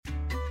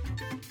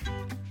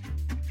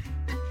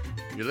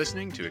You're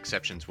listening to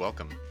Exceptions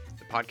Welcome,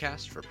 the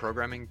podcast for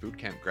programming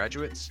bootcamp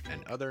graduates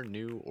and other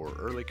new or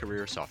early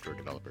career software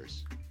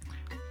developers.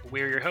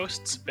 We're your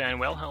hosts, Ben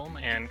Wilhelm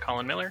and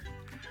Colin Miller.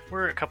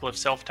 We're a couple of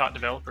self-taught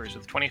developers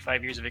with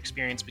 25 years of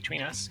experience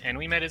between us, and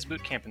we met as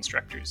bootcamp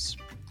instructors.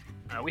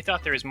 We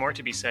thought there was more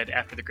to be said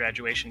after the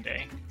graduation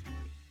day.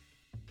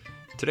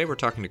 Today we're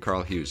talking to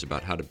Carl Hughes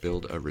about how to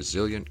build a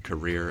resilient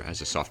career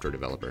as a software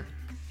developer.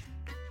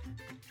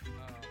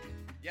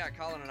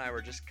 Colin and I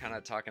were just kind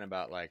of talking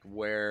about like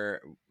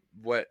what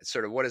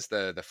is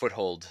the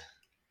foothold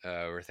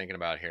we're thinking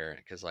about here,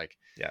 because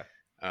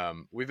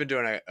we've been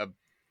doing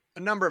a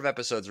number of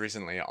episodes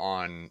recently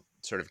on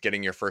sort of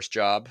getting your first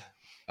job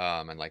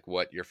and like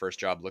what your first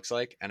job looks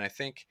like. And I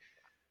think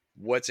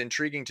what's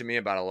intriguing to me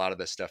about a lot of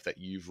the stuff that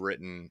you've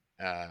written,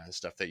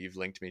 stuff that you've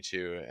linked me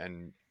to,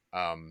 and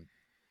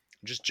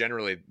just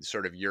generally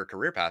sort of your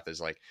career path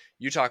is like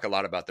you talk a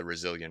lot about the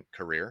resilient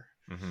career.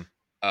 Mm-hmm.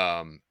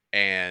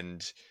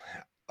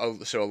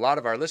 So a lot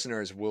of our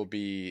listeners will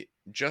be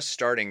just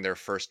starting their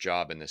first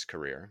job in this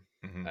career,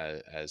 mm-hmm.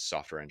 as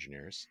software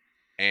engineers,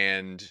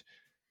 and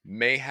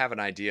may have an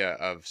idea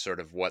of sort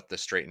of what the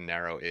straight and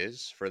narrow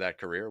is for that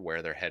career,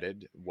 where they're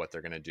headed, what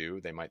they're going to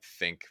do. They might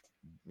think,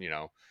 they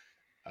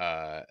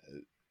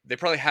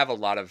probably have a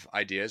lot of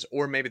ideas,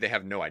 or maybe they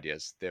have no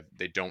ideas.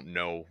 They don't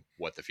know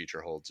what the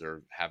future holds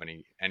or have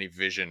any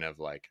vision of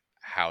like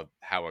how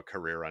a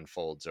career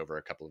unfolds over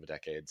a couple of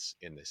decades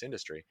in this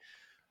industry.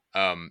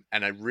 And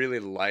I really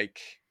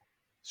like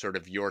sort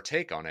of your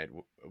take on it,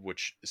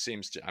 which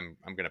seems to, I'm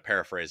going to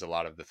paraphrase a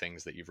lot of the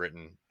things that you've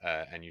written,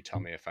 and you tell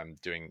me if I'm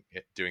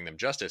doing them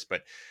justice,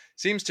 but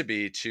seems to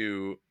be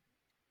to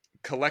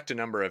collect a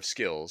number of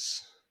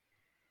skills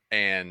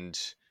and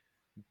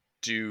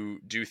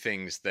do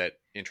things that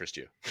interest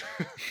you.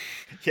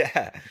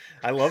 Yeah,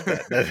 I love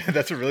that.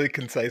 That's a really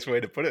concise way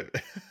to put it.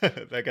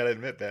 I gotta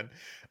admit, Ben.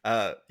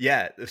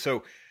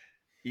 So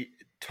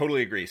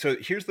totally agree. So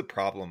here's the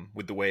problem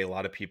with the way a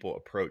lot of people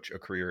approach a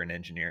career in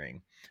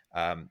engineering.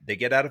 They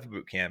get out of a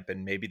boot camp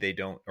and maybe they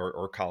don't,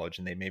 or college,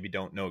 and they maybe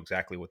don't know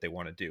exactly what they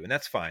want to do. And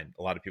that's fine.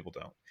 A lot of people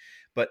don't.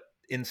 But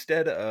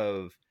instead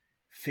of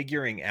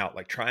figuring out,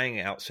 like trying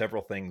out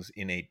several things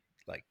in a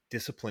like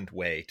disciplined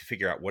way to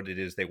figure out what it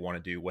is they want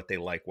to do, what they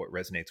like, what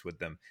resonates with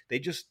them, they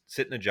just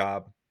sit in a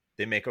job,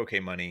 they make okay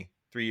money.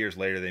 3 years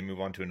later, they move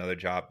on to another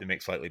job, they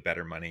make slightly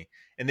better money,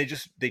 and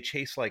they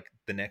chase like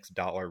the next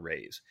dollar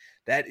raise.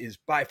 That is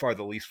by far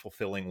the least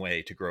fulfilling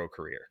way to grow a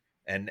career.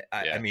 And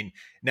I mean,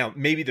 now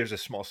maybe there's a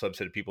small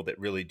subset of people that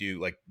really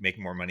do like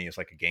making more money is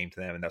like a game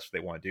to them and that's what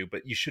they want to do,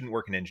 but you shouldn't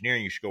work in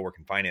engineering. You should go work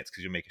in finance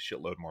because you'll make a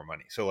shitload more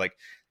money. So like,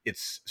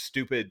 it's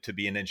stupid to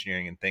be in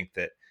engineering and think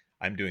that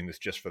I'm doing this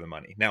just for the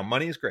money. Now,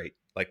 money is great.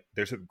 Like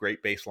there's a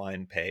great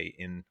baseline pay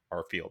in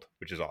our field,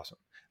 which is awesome.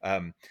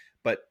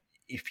 But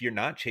if you're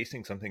not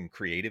chasing something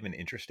creative and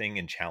interesting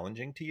and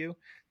challenging to you,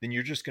 then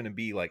you're just going to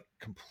be like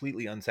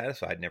completely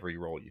unsatisfied in every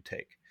role you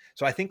take.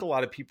 So I think a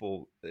lot of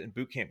people in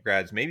bootcamp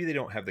grads, maybe they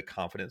don't have the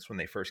confidence when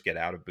they first get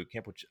out of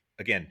bootcamp, which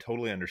again,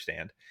 totally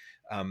understand.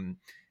 And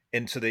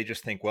so they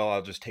just think, well,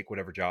 I'll just take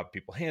whatever job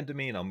people hand to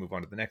me and I'll move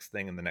on to the next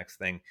thing and the next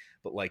thing.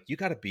 But like, you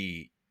got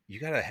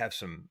to have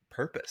some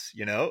purpose,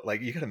 like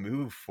you got to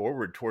move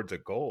forward towards a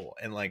goal.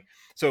 And like,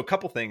 so a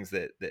couple things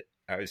that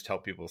I always tell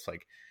people is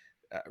like,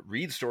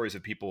 read stories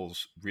of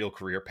people's real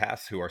career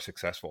paths who are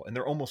successful. And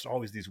they're almost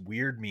always these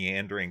weird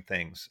meandering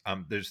things.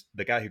 There's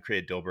the guy who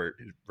created Dilbert,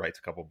 who writes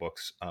a couple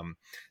books,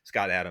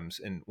 Scott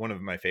Adams. And one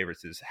of my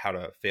favorites is How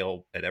to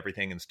Fail at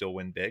Everything and Still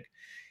Win Big.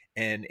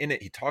 And in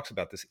it, he talks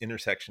about this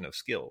intersection of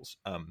skills.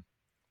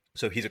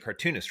 So he's a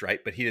cartoonist, right?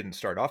 But he didn't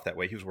start off that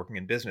way. He was working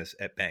in business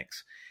at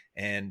banks.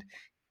 And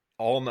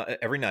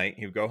every night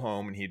he would go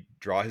home and he'd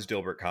draw his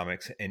Dilbert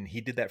comics, and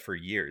he did that for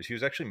years. He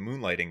was actually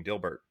moonlighting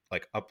Dilbert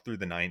like up through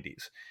the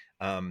 90s.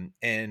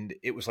 And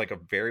it was like a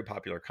very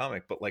popular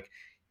comic, but like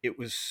it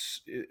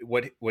was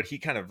what he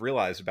kind of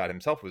realized about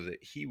himself was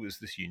that he was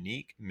this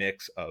unique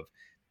mix of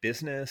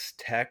business,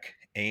 tech,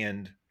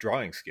 and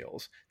drawing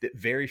skills that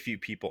very few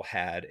people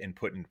had and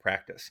put in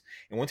practice.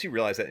 And once he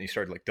realized that and he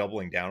started like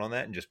doubling down on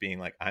that and just being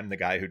like, I'm the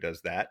guy who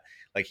does that,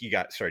 like he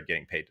started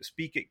getting paid to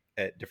speak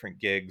at different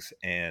gigs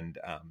and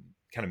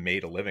kind of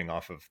made a living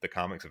off of the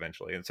comics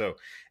eventually. And so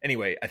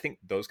anyway, I think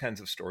those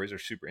kinds of stories are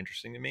super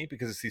interesting to me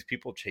because it's these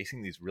people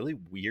chasing these really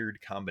weird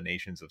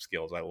combinations of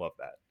skills. I love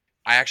that.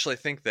 I actually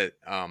think that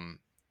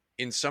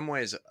in some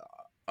ways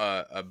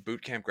a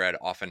bootcamp grad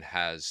often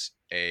has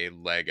a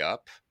leg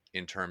up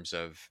in terms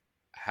of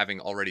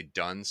having already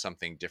done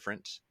something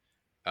different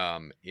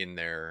in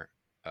their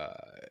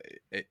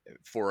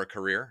for a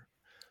career.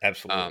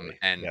 Absolutely.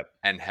 And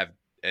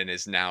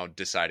is now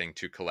deciding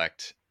to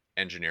collect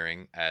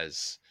engineering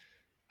as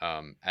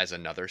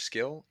another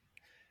skill.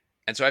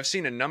 And so I've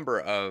seen a number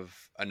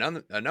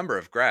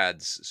of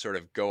grads sort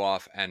of go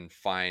off and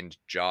find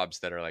jobs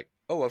that are like,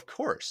 oh, of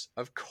course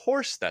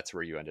that's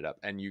where you ended up.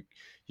 And you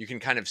can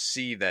kind of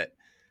see that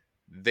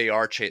they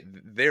are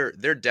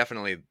they're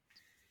definitely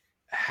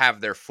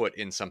have their foot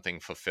in something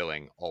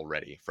fulfilling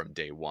already from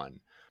day one.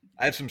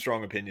 I have some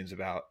strong opinions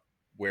about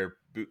where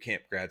boot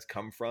camp grads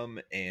come from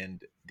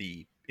and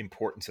the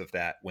importance of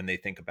that when they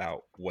think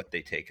about what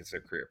they take as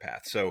their career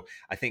path. So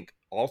I think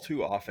all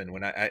too often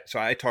when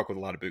I talk with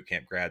a lot of boot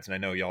camp grads, and I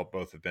know y'all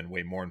both have been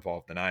way more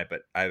involved than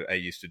but I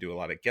used to do a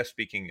lot of guest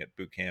speaking at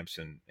boot camps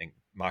and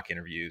mock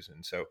interviews.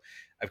 And so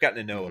I've gotten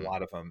to know a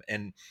lot of them.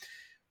 And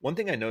one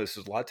thing I noticed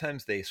is a lot of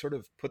times they sort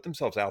of put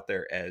themselves out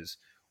there as,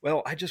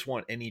 well, I just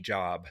want any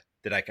job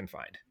that I can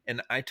find.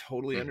 And I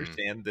totally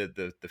understand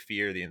the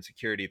fear, the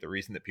insecurity, the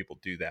reason that people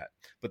do that.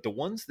 But the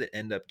ones that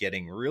end up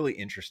getting really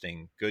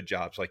interesting, good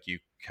jobs, like you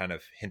kind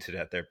of hinted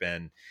at there,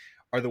 Ben,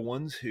 are the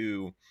ones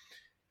who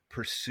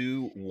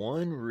pursue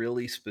one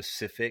really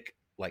specific,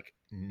 like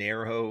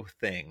narrow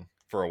thing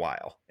for a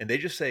while. And they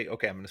just say,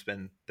 okay, I'm going to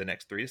spend the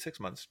next 3 to 6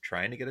 months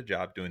trying to get a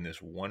job doing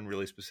this one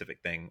really specific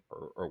thing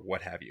or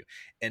what have you.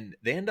 And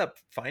they end up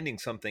finding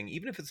something,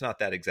 even if it's not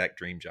that exact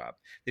dream job,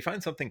 they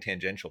find something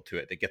tangential to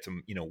it that gets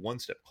them, one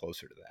step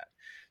closer to that.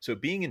 So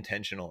being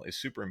intentional is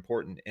super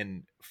important.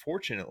 And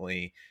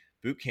fortunately,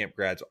 boot camp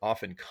grads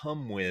often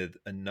come with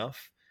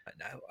enough,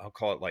 I'll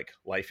call it like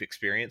life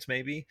experience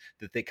maybe,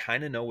 that they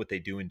kind of know what they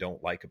do and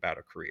don't like about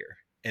a career.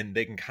 And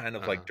they can kind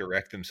of like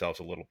direct themselves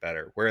a little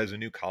better. Whereas a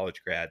new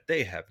college grad,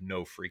 they have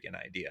no freaking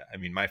idea. I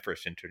mean, my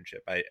first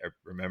internship, I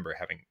remember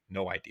having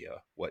no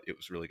idea what it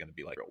was really going to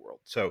be like in the real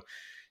world. So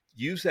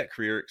use that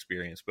career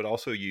experience, but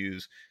also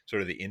use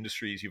sort of the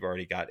industries you've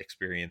already got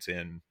experience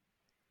in,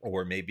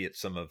 or maybe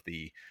it's some of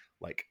the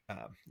like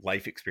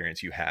life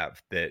experience you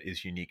have that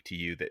is unique to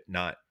you that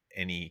not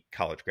any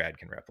college grad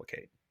can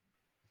replicate.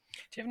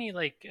 Do you have any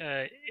like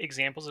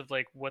examples of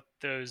like what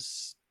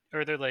those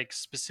are? There like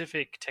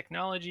specific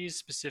technologies,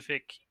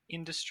 specific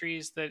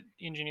industries that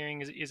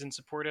engineering is in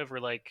support of, or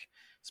like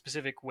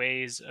specific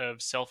ways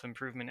of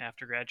self-improvement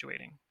after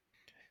graduating?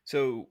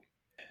 So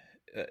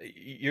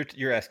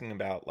you're asking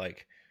about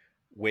like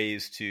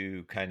ways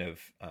to kind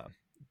of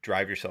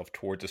drive yourself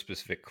towards a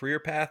specific career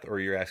path, or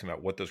you're asking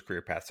about what those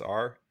career paths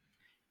are?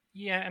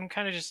 Yeah, I'm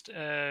kind of just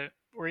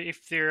or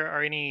if there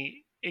are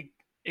any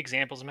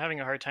examples. I'm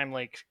having a hard time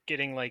like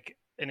getting like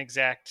an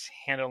exact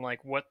handle on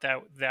like what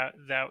that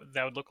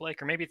would look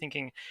like, or maybe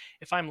thinking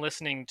if I'm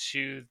listening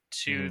to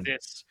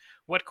this,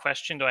 what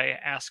question do I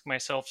ask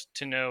myself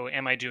to know,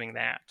 am I doing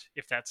that,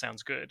 if that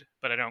sounds good,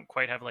 but I don't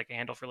quite have like a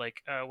handle for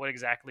like what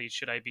exactly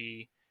should I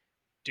be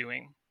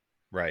doing.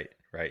 Right.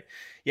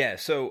 Yeah.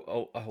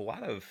 So a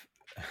lot of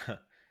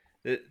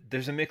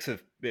there's a mix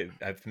of,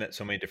 I've met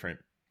so many different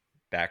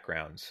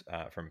backgrounds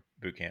from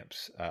boot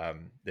camps.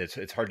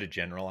 It's hard to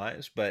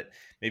generalize, but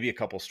maybe a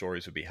couple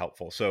stories would be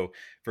helpful. So,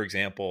 for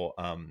example,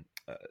 a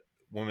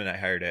woman I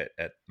hired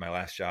at my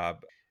last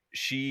job,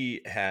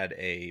 she had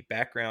a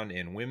background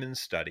in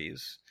women's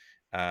studies.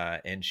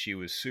 And she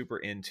was super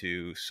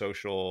into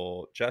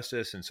social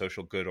justice and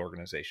social good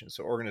organizations.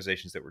 So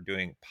organizations that were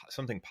doing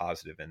something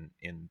positive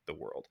in the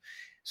world.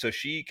 So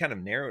she kind of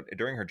narrowed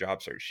during her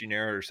job search. She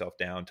narrowed herself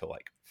down to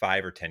like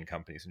 5 or 10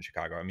 companies in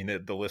Chicago. I mean,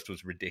 the list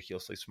was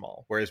ridiculously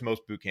small, whereas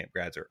most bootcamp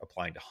grads are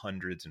applying to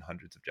hundreds and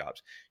hundreds of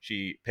jobs.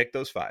 She picked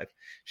those 5.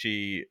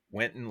 She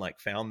went and like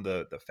found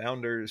the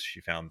founders.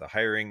 She found the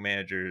hiring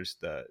managers,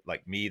 the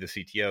like me, the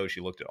CTO. She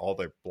looked at all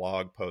their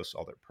blog posts,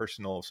 all their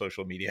personal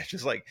social media,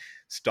 just like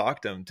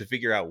stalked them to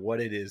figure out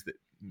what it is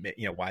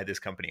that, why this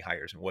company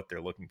hires and what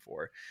they're looking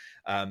for,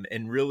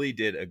 and really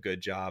did a good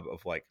job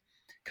of like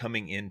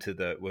coming into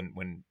the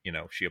when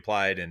she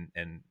applied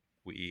and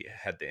we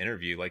had the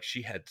interview. Like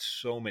she had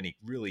so many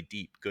really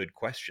deep good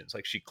questions.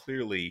 Like she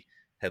clearly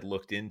had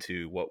looked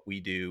into what we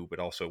do but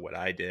also what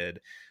I did,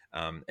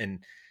 and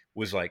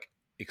was like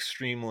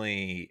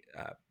extremely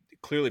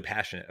clearly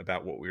passionate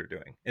about what we were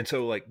doing. And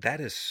so like that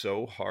is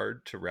so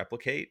hard to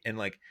replicate. And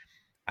like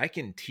I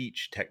can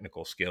teach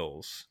technical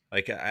skills.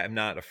 Like I'm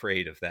not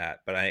afraid of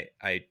that, but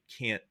I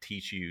can't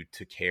teach you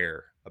to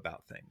care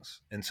about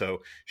things. And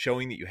so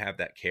showing that you have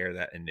that care,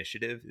 that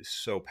initiative is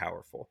so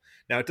powerful.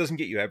 Now it doesn't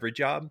get you every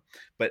job,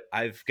 but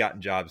I've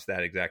gotten jobs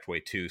that exact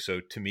way too. So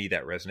to me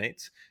that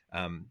resonates.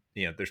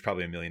 There's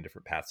probably a million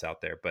different paths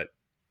out there, but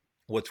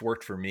what's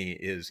worked for me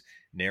is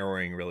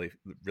narrowing really,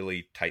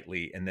 really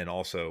tightly, and then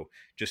also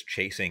just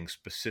chasing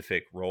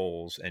specific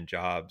roles and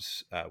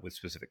jobs with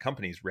specific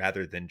companies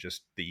rather than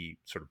just the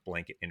sort of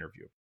blanket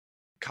interview.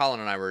 Colin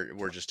and I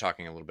were just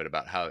talking a little bit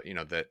about how,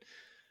 that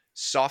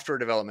software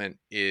development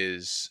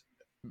is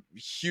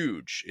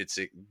huge.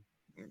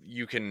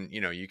 You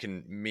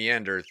can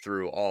meander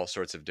through all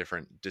sorts of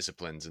different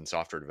disciplines in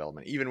software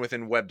development, even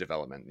within web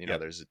development. Yep.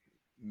 There's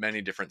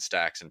many different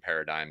stacks and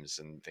paradigms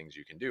and things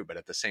you can do, but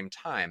at the same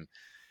time,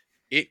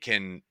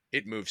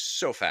 it moves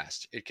so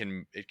fast. It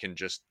can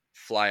just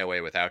fly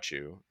away without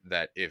you.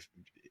 That if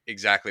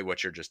exactly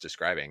what you're just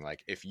describing,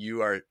 like if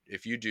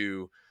you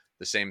do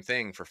the same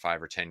thing for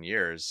 5 or 10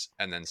 years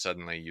and then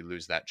suddenly you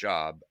lose that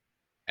job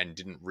and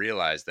didn't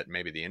realize that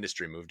maybe the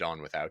industry moved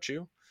on without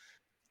you,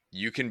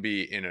 you can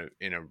be in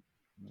a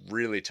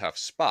really tough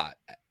spot.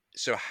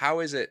 So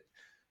how is it?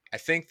 I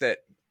think that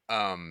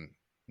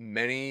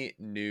many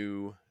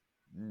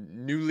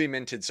newly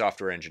minted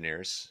software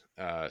engineers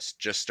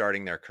just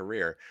starting their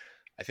career,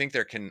 I think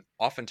there can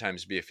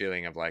oftentimes be a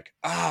feeling of like,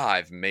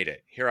 I've made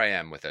it. Here I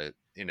am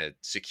in a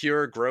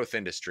secure growth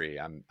industry.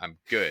 I'm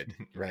good,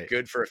 Right.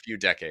 good for a few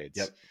decades.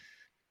 Yep.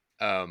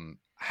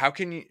 How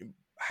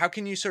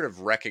can you sort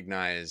of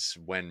recognize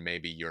when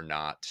maybe you're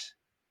not,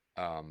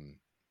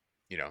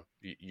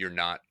 you're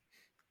not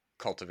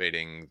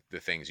cultivating the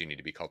things you need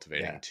to be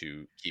cultivating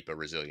to keep a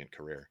resilient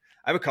career?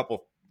 I have a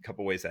couple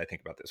ways that I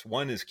think about this.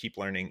 One is keep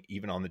learning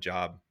even on the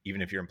job,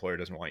 even if your employer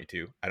doesn't want you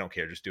to. I don't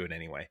care, just do it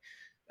anyway.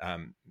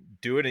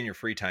 Do it in your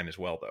free time as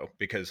well, though,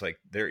 because like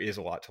there is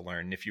a lot to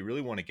learn. And if you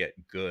really want to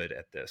get good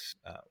at this,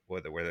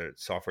 whether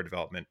it's software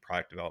development,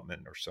 product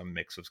development, or some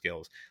mix of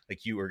skills,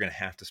 like you are going to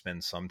have to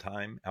spend some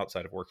time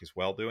outside of work as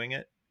well doing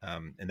it.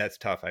 And that's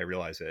tough. I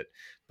realize it,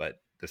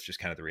 but that's just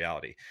kind of the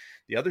reality.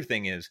 The other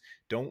thing is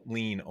don't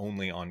lean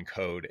only on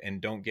code,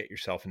 and don't get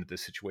yourself into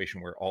this situation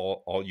where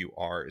all you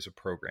are is a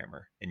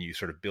programmer and you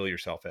sort of bill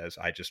yourself as,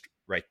 I just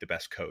write the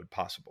best code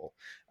possible.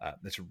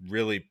 That's a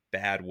really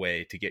bad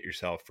way to get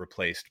yourself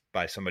replaced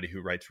by somebody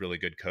who writes really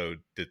good code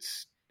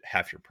that's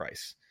half your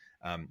price.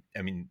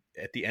 I mean,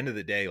 at the end of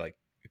the day, like,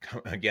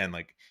 again,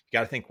 like you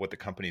got to think what the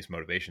company's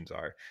motivations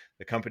are.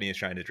 The company is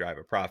trying to drive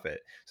a profit.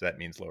 So that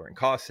means lowering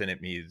costs and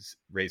it means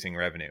raising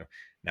revenue.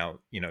 Now,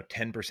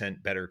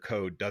 10% better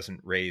code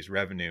doesn't raise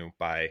revenue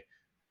by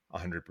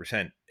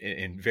 100%.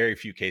 In very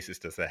few cases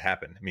does that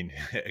happen. I mean,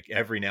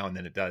 every now and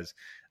then it does.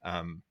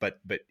 But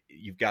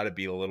you've got to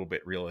be a little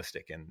bit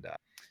realistic and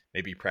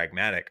maybe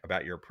pragmatic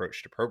about your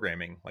approach to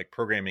programming. Like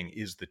programming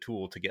is the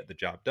tool to get the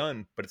job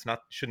done, but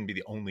shouldn't be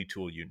the only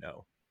tool you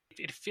know.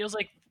 It feels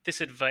like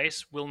this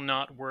advice will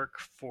not work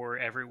for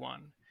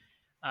everyone,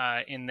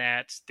 in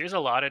that there's a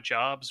lot of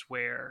jobs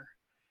where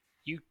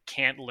you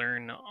can't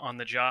learn on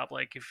the job.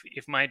 Like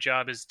if my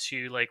job is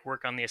to like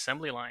work on the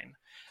assembly line,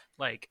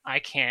 like I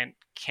can't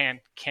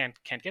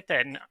get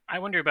that. And I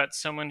wonder about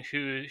someone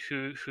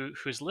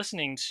who's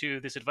listening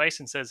to this advice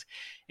and says,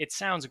 it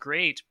sounds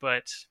great,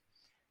 but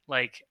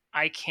like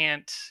I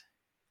can't,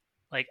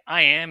 like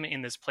I am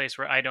in this place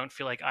where I don't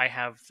feel like I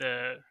have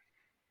the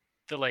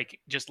like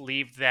just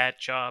leave that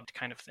job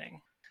kind of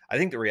thing. I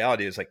think the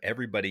reality is like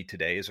everybody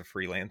today is a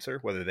freelancer,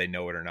 whether they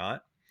know it or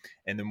not.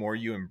 And the more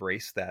you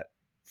embrace that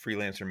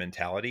freelancer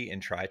mentality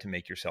and try to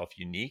make yourself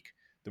unique,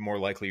 the more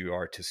likely you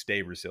are to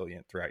stay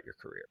resilient throughout your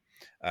career.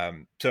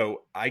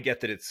 So I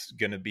get that it's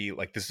going to be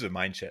like, this is a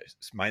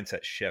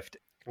mindset shift.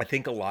 I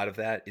think a lot of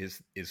that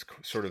is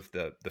sort of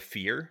the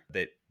fear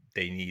that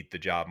they need the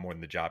job more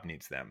than the job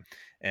needs them.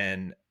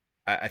 And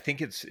I think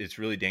it's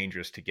really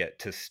dangerous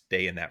to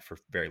stay in that for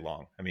very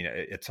long. I mean,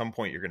 at some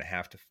point you're going to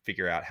have to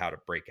figure out how to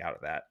break out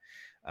of that.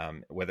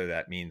 Whether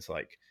that means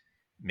like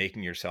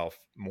making yourself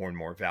more and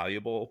more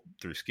valuable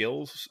through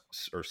skills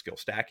or skill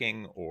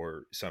stacking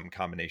or some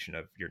combination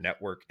of your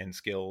network and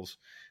skills.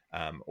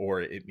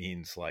 Or it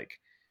means like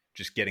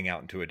just getting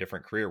out into a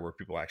different career where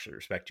people actually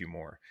respect you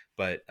more.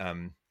 But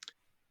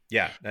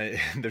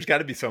there's got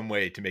to be some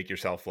way to make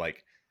yourself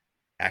like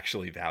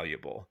actually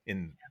valuable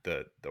in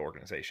the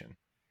organization.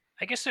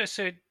 I guess so.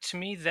 So to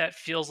me, that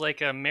feels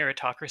like a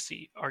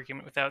meritocracy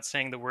argument without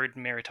saying the word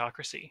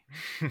meritocracy.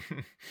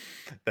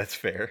 That's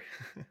fair.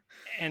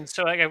 And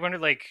so I wonder,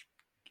 like,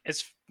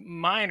 as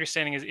my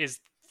understanding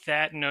is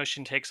that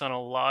notion takes on a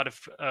lot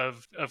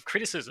of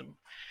criticism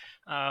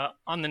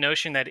on the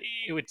notion that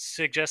it would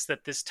suggest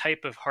that this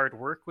type of hard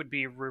work would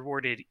be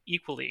rewarded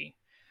equally,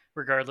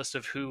 regardless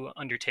of who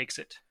undertakes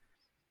it.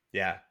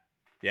 Yeah.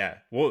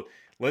 Well,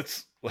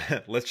 let's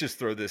just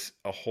throw this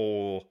a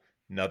whole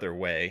nother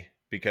way,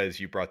 because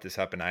you brought this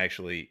up, and I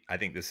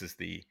think this is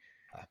the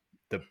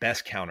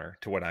best counter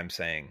to what I'm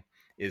saying,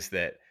 is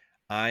that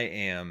I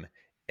am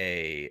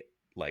a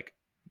like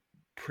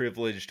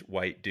privileged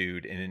white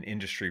dude in an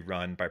industry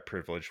run by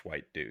privileged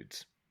white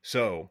dudes.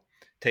 So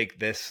take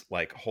this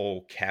like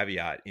whole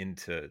caveat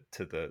into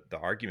the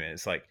argument.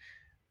 It's like,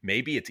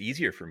 maybe it's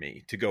easier for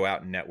me to go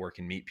out and network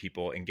and meet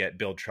people and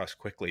build trust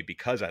quickly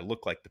because I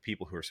look like the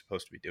people who are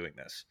supposed to be doing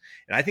this.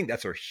 And I think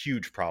that's a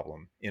huge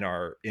problem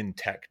in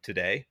tech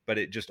today, but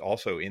it just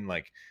also in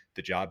like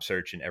the job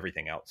search and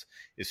everything else.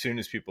 As soon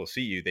as people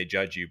see you, they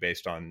judge you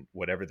based on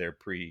whatever their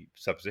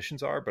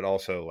presuppositions are, but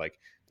also like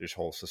there's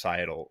whole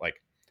societal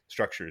like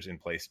structures in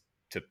place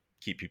to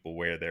keep people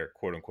where they're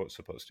quote unquote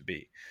supposed to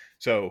be.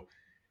 So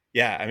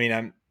yeah, I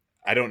mean,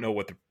 I don't know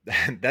what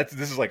this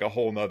is like a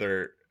whole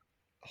nother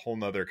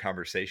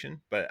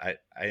conversation, but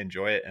I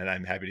enjoy it, and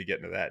I'm happy to get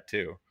into that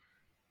too.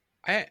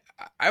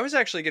 I was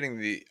actually getting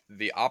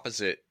the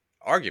opposite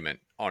argument,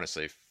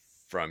 honestly,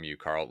 from you,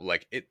 Carl.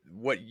 Like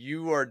what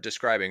you are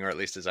describing, or at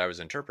least as I was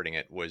interpreting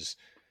it, was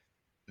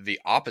the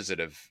opposite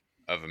of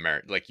a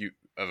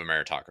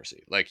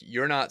meritocracy. Like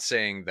you're not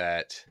saying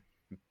that.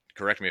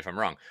 Correct me if I'm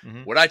wrong.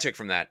 Mm-hmm. What I took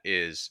from that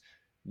is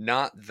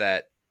not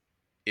that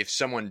if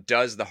someone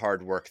does the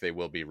hard work, they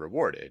will be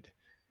rewarded,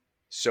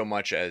 so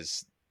much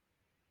as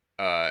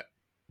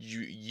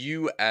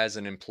you as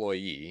an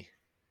employee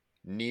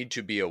need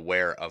to be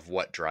aware of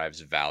what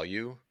drives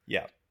value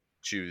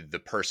to the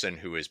person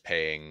who is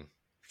paying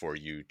for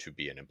you to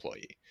be an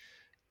employee.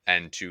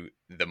 And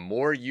the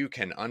more you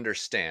can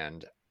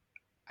understand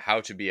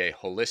how to be a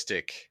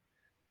holistic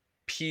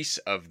piece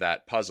of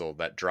that puzzle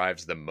that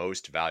drives the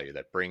most value,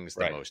 that brings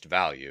the Right. most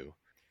value,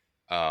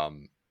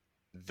 um,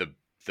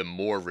 the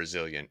more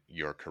resilient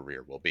your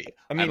career will be.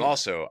 I mean,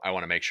 I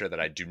want to make sure that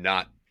I do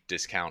not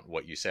discount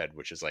what you said,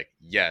 which is like,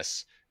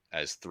 yes,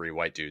 as three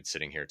white dudes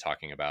sitting here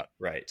talking about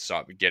right.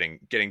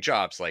 getting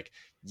jobs, like,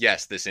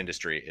 yes, this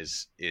industry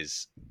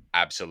is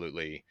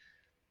absolutely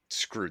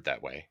screwed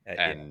that way,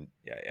 and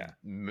Yeah.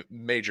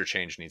 major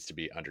change needs to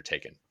be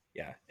undertaken.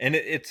 Yeah. And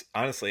it's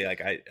honestly like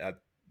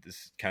this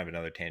is kind of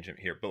another tangent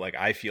here, but like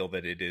I feel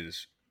that it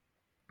is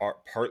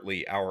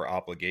partly our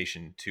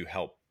obligation to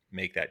help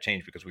make that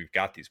change, because we've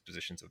got these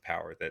positions of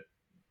power that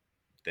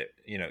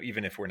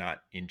even if we're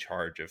not in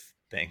charge of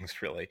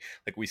things really,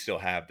 like we still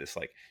have this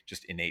like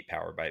just innate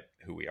power by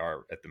who we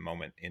are at the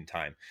moment in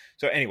time.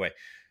 So anyway,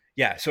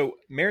 yeah, so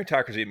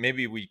meritocracy,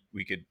 maybe we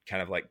could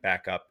kind of like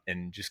back up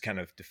and just kind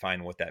of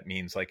define what that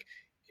means. Like,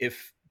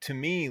 if to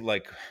me,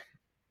 like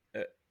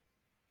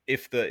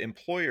if the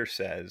employer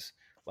says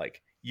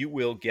like, you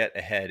will get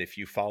ahead if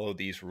you follow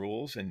these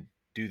rules and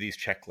do these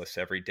checklists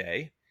every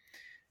day,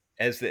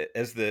 as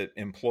the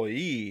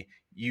employee,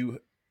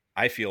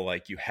 I feel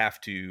like you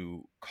have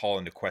to call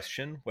into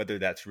question whether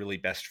that's really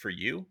best for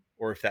you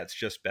or if that's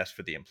just best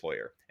for the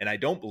employer. And I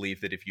don't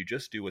believe that if you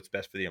just do what's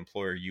best for the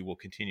employer, you will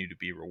continue to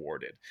be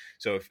rewarded.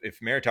 So if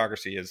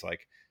meritocracy is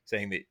like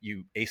saying that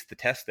you ace the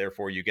test,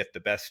 therefore you get the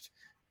best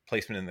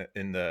placement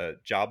in the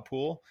job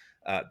pool,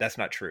 that's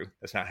not true.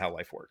 That's not how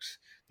life works.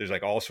 There's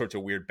like all sorts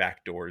of weird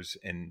backdoors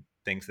and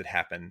things that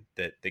happen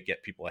that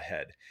get people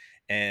ahead.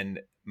 And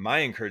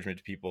my encouragement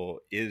to people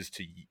is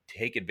to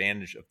take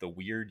advantage of the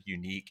weird,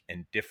 unique,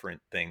 and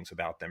different things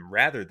about them,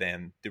 rather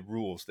than the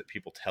rules that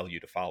people tell you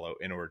to follow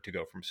in order to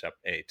go from step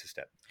A to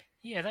step B.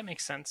 Yeah, that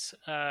makes sense.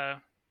 I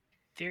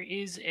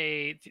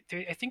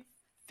think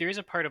there is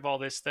a part of all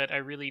this that I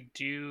really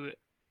do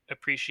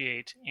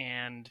appreciate,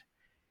 and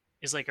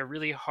is like a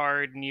really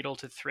hard needle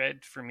to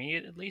thread for me,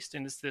 at least.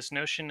 And it's this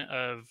notion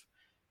of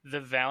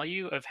the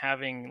value of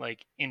having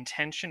like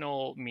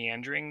intentional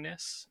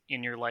meanderingness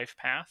in your life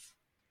path.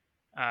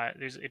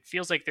 It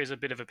feels like there's a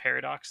bit of a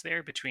paradox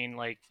there between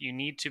like you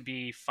need to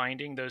be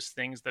finding those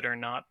things that are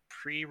not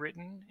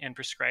pre-written and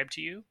prescribed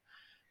to you,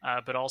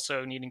 but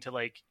also needing to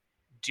like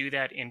do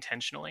that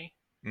intentionally,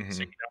 Mm-hmm. so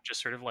you don't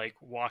just sort of like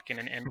walk in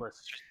an endless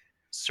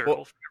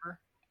circle forever.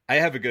 I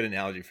have a good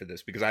analogy for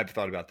this because I've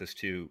thought about this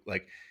too.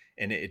 Like,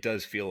 and it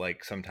does feel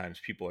like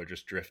sometimes people are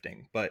just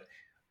drifting, but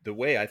the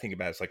way I think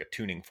about it is like a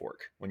tuning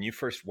fork. When you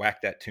first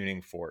whack that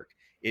tuning fork,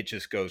 it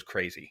just goes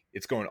crazy.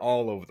 It's going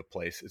all over the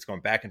place. It's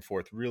going back and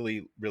forth,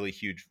 really, really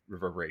huge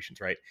reverberations,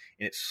 right?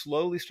 And it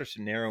slowly starts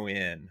to narrow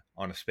in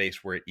on a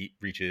space where it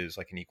reaches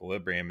like an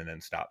equilibrium and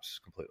then stops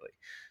completely.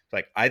 It's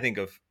like, I think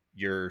of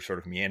your sort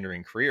of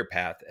meandering career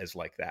path as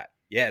like that.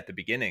 Yeah, at the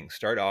beginning,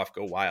 start off,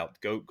 go wild,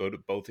 go to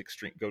both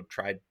extreme, go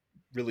try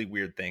really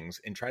weird things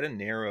and try to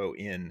narrow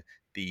in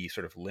the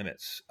sort of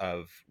limits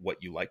of what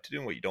you like to do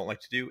and what you don't like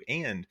to do,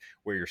 and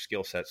where your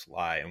skill sets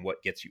lie and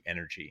what gets you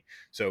energy.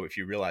 So if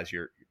you realize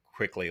you're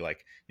quickly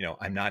like,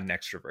 I'm not an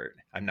extrovert,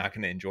 I'm not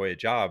going to enjoy a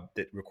job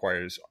that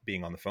requires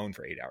being on the phone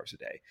for 8 hours a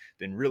day,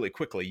 then really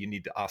quickly you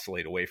need to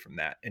oscillate away from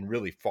that, and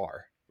really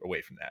far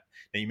away from that.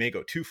 Now you may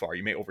go too far,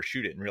 you may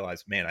overshoot it and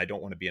realize, man, I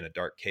don't want to be in a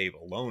dark cave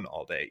alone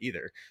all day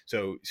either.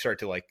 So start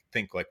to like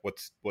think like,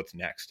 what's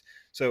next.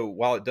 So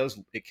while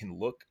it can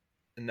look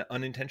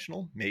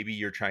unintentional, maybe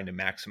you're trying to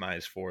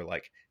maximize for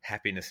like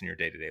happiness in your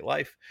day-to-day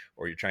life,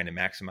 or you're trying to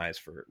maximize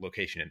for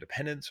location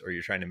independence, or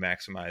you're trying to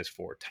maximize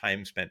for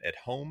time spent at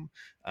home.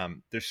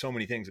 There's so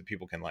many things that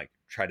people can like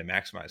try to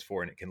maximize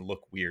for, and it can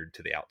look weird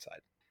to the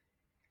outside.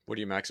 What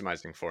are you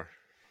maximizing for?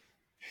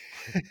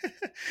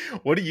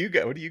 What are you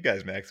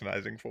guys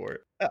maximizing for?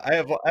 I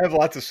have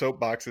lots of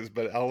soapboxes,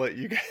 but I'll let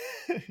you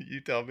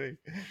you tell me.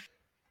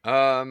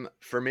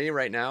 For me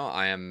right now,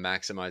 I am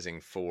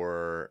maximizing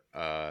for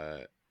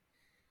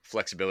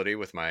flexibility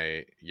with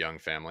my young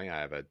family. I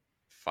have a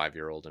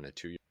 5-year-old and a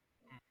 2-year.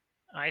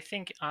 I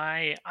think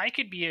I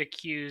could be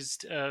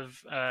accused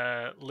of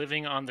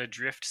living on the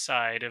drift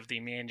side of the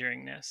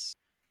meanderingness.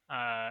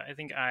 I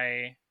think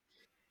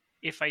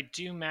if I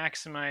do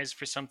maximize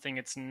for something,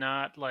 it's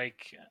not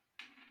like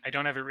I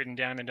don't have it written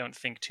down and don't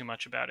think too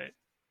much about it.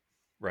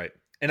 Right.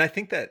 And I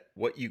think that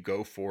what you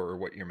go for or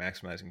what you're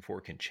maximizing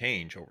for can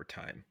change over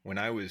time. When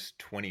I was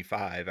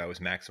 25, I was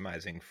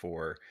maximizing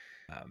for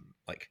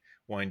like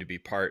wanting to be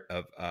part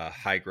of a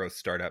high growth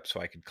startup so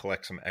I could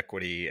collect some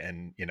equity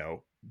and,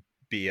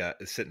 be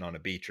sitting on a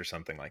beach or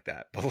something like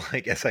that. But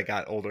like, as I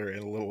got older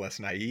and a little less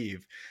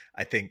naive,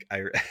 I think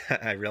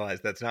I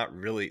realized that's not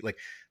really like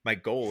my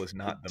goal is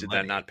not the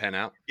money. Did that not pan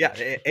out? Yeah.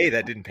 A,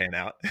 that didn't pan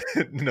out.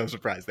 No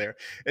surprise there.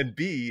 And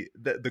B,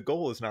 the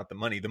goal is not the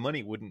money. The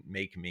money wouldn't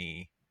make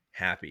me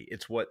happy.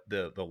 It's what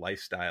the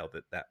lifestyle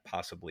that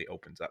possibly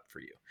opens up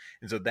for you.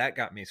 And so that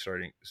got me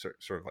sort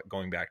of like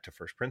going back to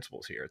first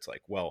principles here. It's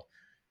like, well,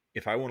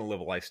 if I want to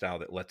live a lifestyle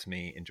that lets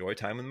me enjoy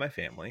time with my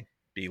family,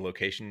 be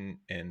location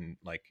and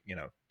like,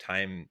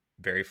 time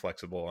very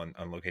flexible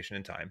on location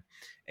and time,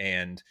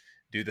 and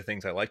do the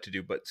things I like to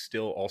do, but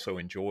still also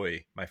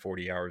enjoy my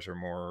 40 hours or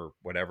more, or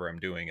whatever I'm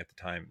doing at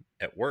the time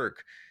at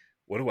work.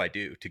 What do I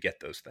do to get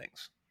those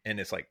things? And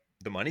it's like,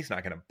 the money's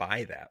not going to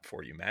buy that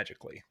for you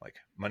magically. Like,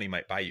 money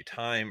might buy you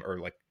time or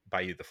like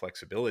buy you the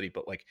flexibility,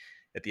 but like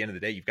at the end of the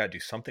day, you've got to do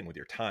something with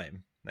your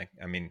time. Like,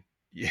 I mean,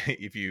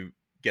 if you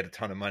get a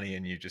ton of money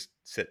and you just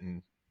sit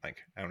and, like,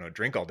 I don't know,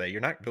 drink all day,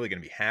 you're not really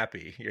going to be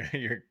happy.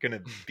 You're going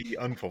to be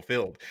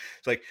unfulfilled.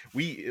 It's like,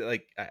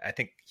 I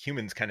think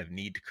humans kind of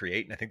need to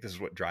create. And I think this is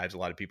what drives a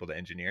lot of people to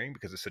engineering,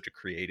 because it's such a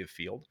creative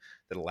field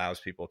that allows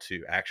people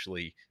to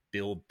actually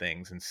build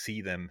things and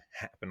see them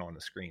happen on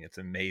the screen. It's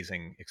an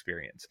amazing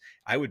experience.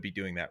 I would be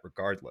doing that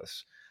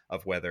regardless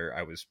of whether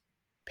I was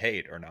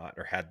paid or not,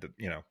 or had the,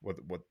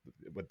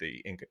 what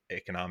the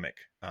economic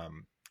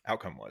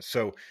outcome was.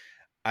 So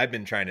I've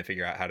been trying to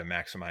figure out how to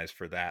maximize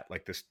for that,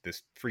 like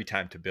this free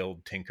time to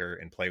build, tinker,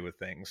 and play with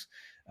things.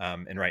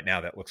 And right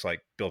now that looks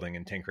like building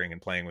and tinkering and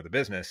playing with a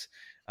business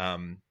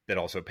that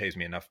also pays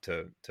me enough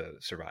to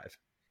survive.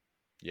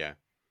 Yeah.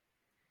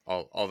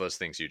 All those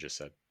things you just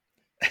said.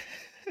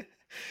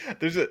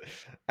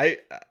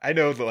 I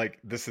know that, like,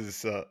 this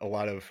is a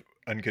lot of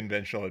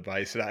unconventional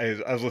advice. And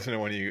I was listening to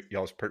one of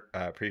y'all's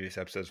previous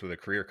episodes with a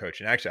career coach.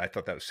 And actually I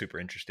thought that was super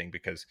interesting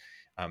because,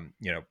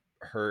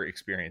 her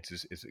experience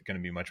is going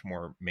to be much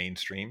more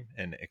mainstream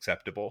and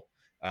acceptable.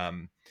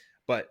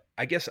 But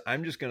I guess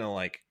I'm just going to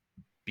like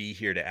be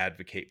here to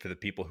advocate for the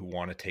people who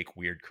want to take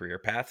weird career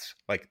paths,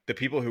 like the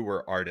people who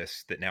were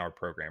artists that now are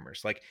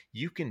programmers. Like,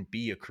 you can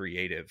be a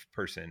creative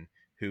person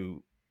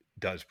who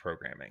does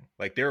programming.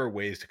 Like, there are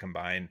ways to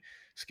combine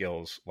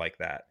skills like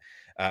that,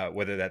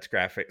 whether that's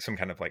some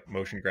kind of like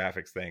motion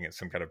graphics thing, it's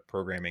some kind of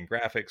programming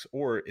graphics,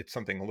 or it's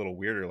something a little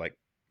weirder, like,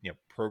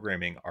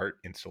 programming art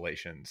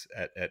installations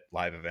at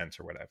live events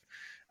or whatever.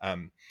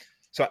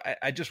 So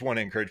I just want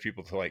to encourage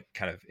people to like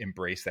kind of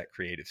embrace that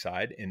creative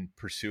side and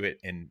pursue it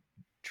and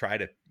try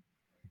to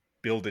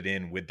build it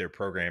in with their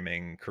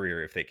programming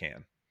career if they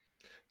can.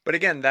 But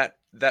again,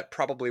 that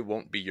probably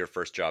won't be your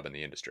first job in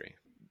the industry.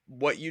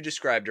 What you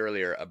described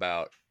earlier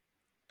about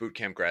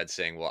bootcamp grads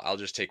saying, well, I'll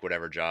just take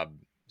whatever job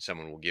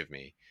someone will give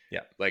me.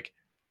 Yeah. Like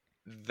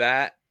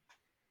that,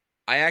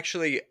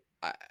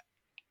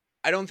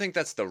 I don't think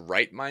that's the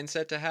right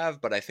mindset to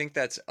have, but I think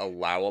that's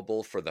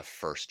allowable for the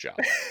first job.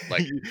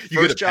 Like, you first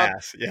get a job,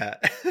 pass. Yeah.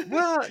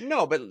 Well,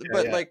 no, but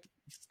Yeah. like,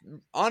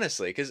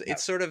 honestly, because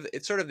it's sort of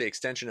the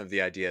extension of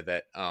the idea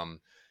that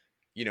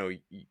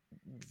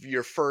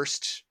your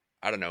first,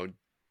 I don't know,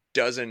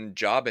 dozen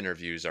job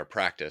interviews are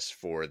practice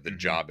for the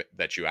job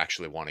that you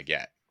actually want to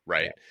get,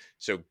 right? Yeah.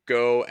 So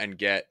go and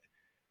get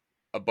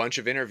a bunch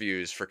of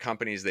interviews for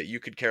companies that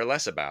you could care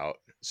less about,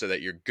 so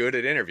that you're good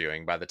at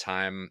interviewing by the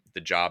time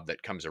the job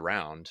that comes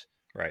around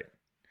right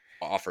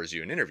offers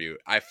you an interview.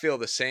 I feel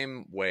the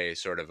same way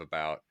sort of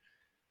about,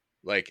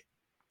 like,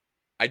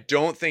 I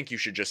don't think you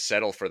should just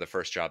settle for the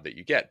first job that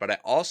you get, but I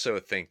also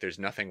think there's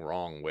nothing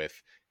wrong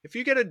with, if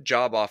you get a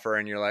job offer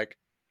and you're like,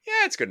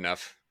 yeah, it's good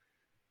enough,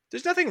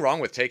 there's nothing wrong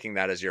with taking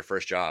that as your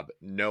first job,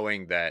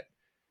 knowing that,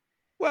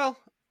 well,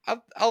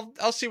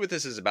 I'll see what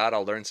this is about.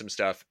 I'll learn some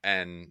stuff.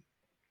 And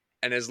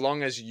as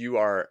long as you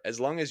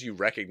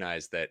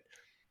recognize that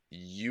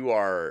you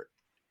are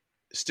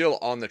still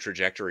on the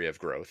trajectory of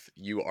growth,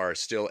 you are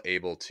still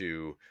able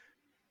to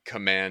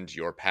command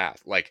your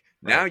path. Like,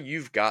 now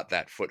you've got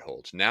that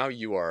foothold. Now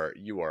you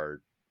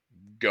are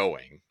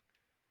going,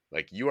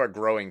 like, you are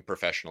growing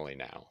professionally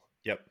now.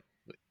 Yep.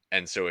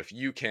 And so if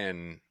you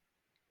can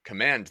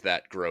command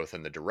that growth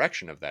and the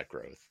direction of that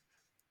growth,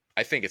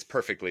 I think it's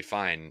perfectly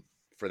fine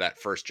for that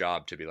first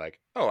job to be like,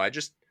 oh, I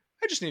just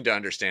need to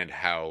understand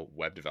how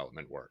web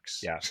development works.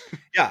 Yeah.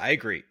 Yeah, I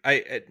agree.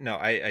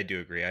 I do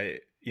agree.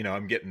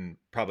 I'm getting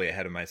probably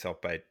ahead of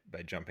myself by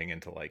jumping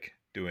into like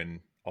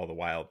doing all the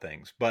wild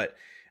things, but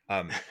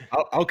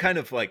I'll kind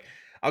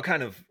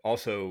of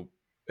also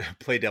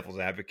play devil's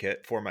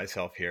advocate for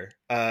myself here.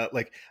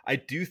 Like, I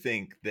do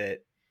think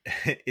that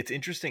it's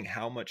interesting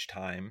how much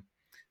time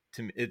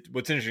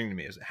what's interesting to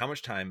me is how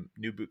much time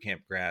new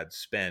bootcamp grads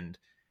spend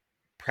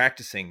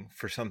practicing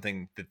for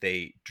something that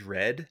they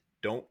dread,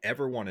 don't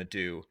ever want to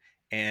do,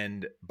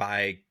 and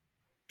by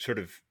sort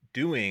of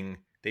doing,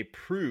 they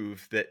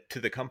prove that to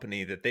the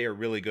company that they are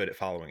really good at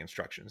following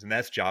instructions. And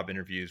that's job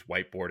interviews,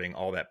 whiteboarding,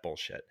 all that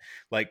bullshit.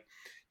 Like,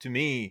 to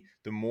me,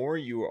 the more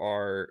you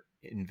are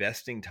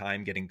investing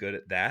time getting good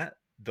at that,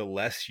 the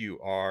less you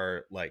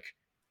are like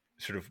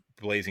sort of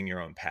blazing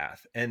your own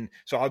path. And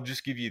so I'll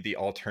just give you the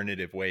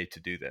alternative way to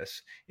do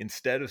this.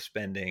 Instead of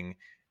spending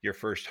your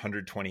first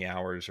 120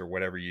 hours or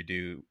whatever you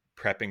do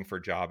prepping for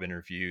job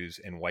interviews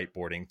and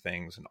whiteboarding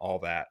things and all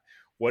that,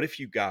 what if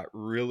you got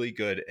really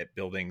good at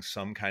building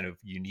some kind of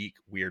unique,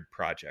 weird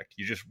project?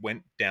 You just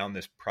went down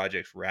this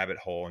project rabbit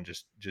hole and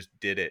just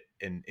did it.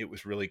 And it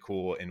was really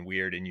cool and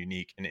weird and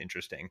unique and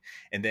interesting.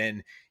 And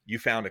then you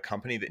found a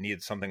company that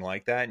needed something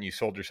like that, and you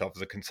sold yourself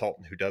as a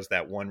consultant who does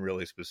that one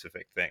really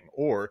specific thing.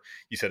 Or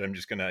you said, I'm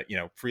just going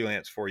to,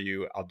 freelance for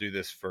you. I'll do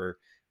this for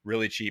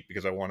really cheap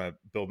because I want to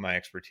build my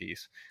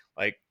expertise.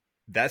 Like,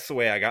 that's the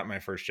way I got my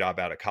first job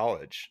out of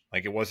college.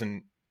 Like, it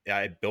wasn't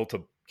I built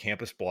a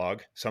campus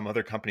blog. Some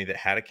other company that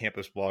had a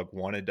campus blog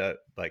wanted to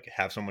like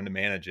have someone to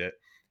manage it,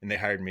 and they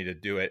hired me to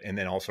do it and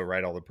then also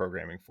write all the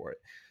programming for it.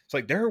 It's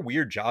like there are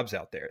weird jobs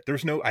out there.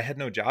 I had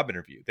no job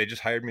interview. They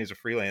just hired me as a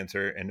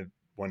freelancer, and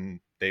when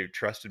they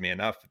trusted me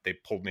enough, they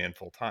pulled me in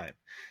full time.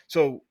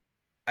 So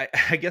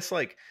I guess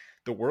like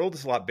the world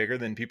is a lot bigger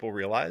than people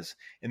realize,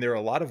 and there are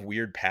a lot of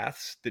weird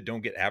paths that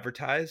don't get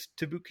advertised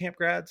to bootcamp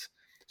grads.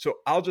 So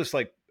I'll just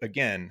like,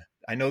 again,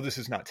 I know this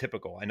is not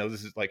typical. I know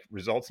this is like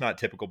results not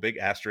typical, big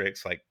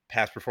asterisks, like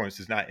past performance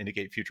does not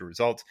indicate future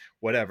results,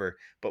 whatever.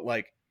 But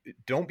like,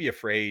 don't be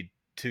afraid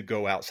to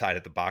go outside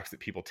of the box that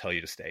people tell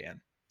you to stay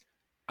in.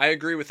 I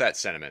agree with that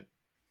sentiment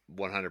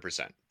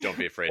 100%. Don't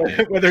be afraid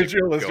to whether it's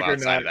realistic go or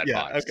outside not. of that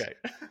Yeah, box. okay.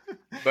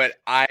 But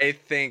I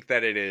think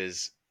that it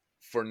is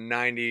for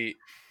 90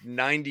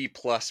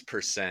 plus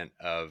 %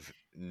 of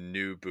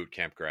new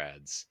bootcamp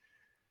grads,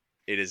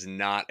 it is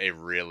not a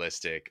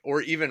realistic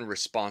or even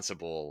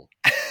responsible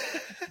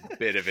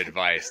bit of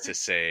advice to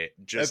say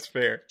That's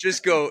fair.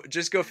 Just go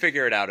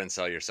figure it out and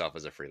sell yourself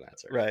as a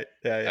freelancer. Right.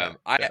 Yeah.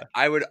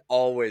 I would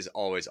always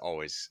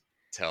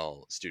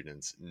tell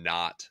students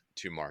not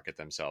to market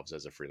themselves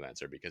as a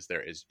freelancer, because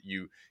there is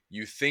you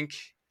think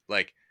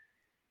like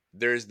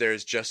there's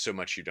just so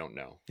much you don't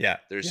know. Yeah.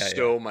 There's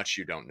so much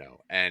you don't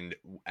know. And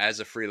as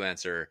a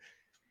freelancer,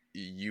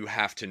 you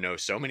have to know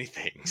so many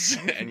things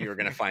and you're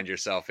going to find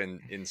yourself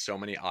in so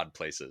many odd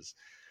places.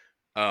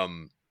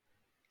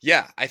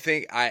 Yeah, I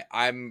think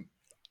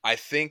I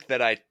think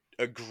that I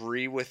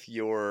agree with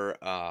your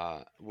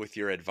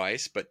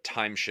advice, but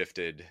time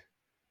shifted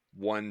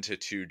 1 to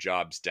 2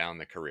 jobs down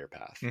the career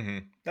path. Mm-hmm.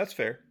 That's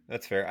fair.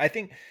 I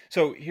think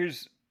so.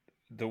 Here's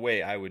the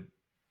way I would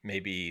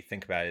maybe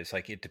think about it is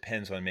like, it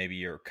depends on maybe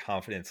your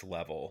confidence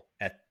level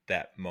at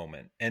that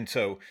moment. And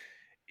so,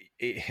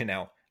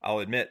 I'll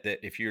admit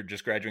that if you're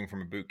just graduating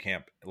from a boot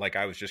camp, like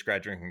I was just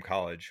graduating from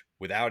college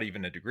without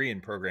even a degree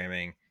in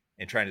programming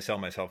and trying to sell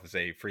myself as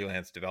a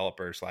freelance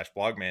developer /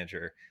 blog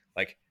manager,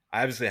 like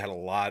I obviously had a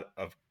lot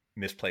of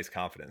misplaced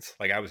confidence.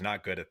 Like I was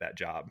not good at that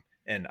job,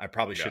 and I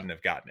probably shouldn't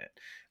have gotten it.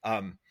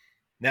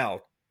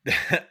 Now,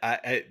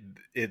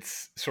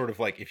 it's sort of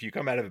like if you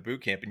come out of a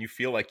boot camp and you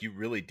feel like you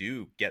really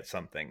do get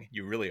something,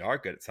 you really are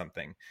good at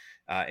something,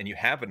 and you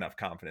have enough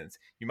confidence,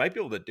 you might be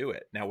able to do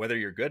it. Now, whether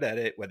you're good at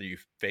it, whether you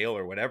fail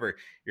or whatever,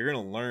 you're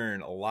going to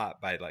learn a lot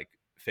by like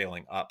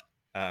failing up,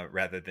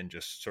 rather than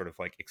just sort of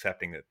like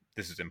accepting that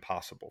this is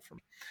impossible for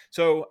me.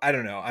 So I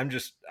don't know.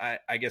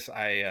 I guess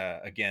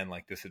again,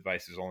 like this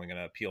advice is only going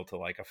to appeal to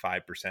like a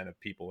 5% of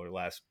people or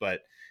less,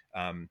 but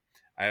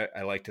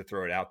I like to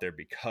throw it out there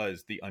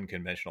because the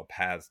unconventional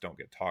paths don't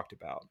get talked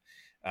about.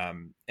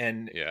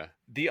 And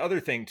the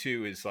other thing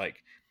too is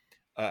like,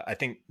 I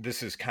think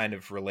this is kind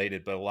of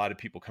related, but a lot of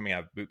people coming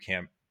out of boot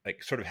camp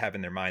like sort of have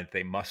in their mind that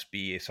they must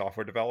be a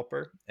software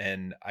developer.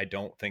 And I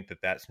don't think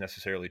that that's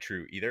necessarily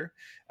true either.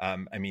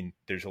 I mean,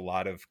 there's a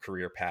lot of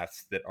career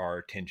paths that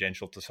are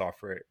tangential to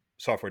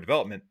software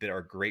development that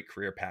are great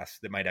career paths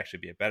that might actually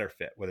be a better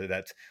fit, whether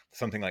that's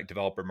something like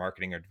developer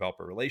marketing or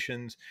developer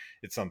relations.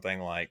 It's something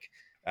like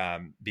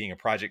being a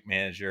project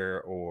manager,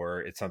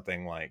 or it's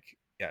something like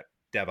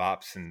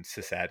DevOps and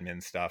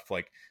sysadmin stuff.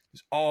 Like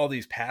there's all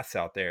these paths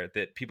out there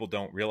that people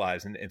don't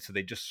realize. And so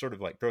they just sort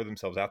of like throw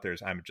themselves out there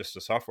as I'm just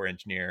a software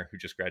engineer who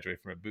just graduated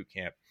from a boot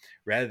camp,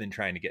 rather than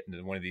trying to get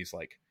into one of these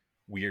like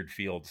weird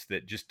fields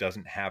that just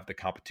doesn't have the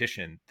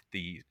competition that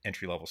the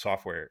entry-level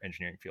software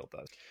engineering field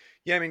does.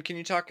 Yeah. I mean, can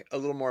you talk a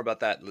little more about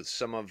that?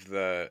 Some of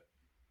the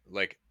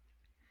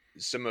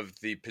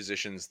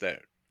positions that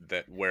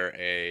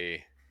where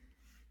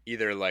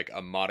either like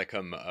a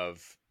modicum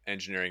of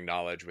engineering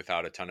knowledge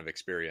without a ton of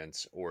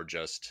experience, or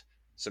just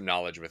some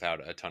knowledge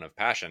without a ton of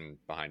passion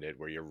behind it,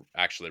 where you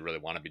actually really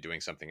want to be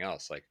doing something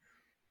else. Like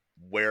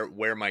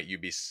where might you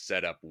be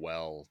set up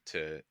well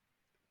to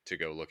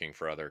go looking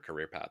for other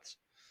career paths?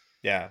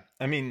 Yeah.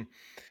 I mean,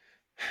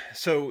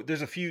 so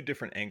there's a few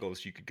different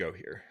angles you could go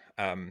here.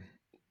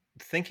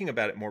 Thinking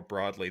about it more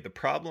broadly, the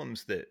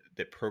problems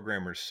that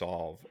programmers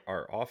solve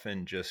are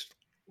often just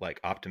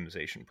like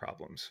optimization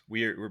problems.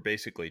 We're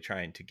basically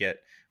trying to get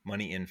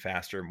money in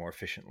faster, more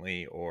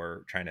efficiently,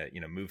 or trying to,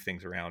 move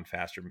things around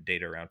faster,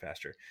 data around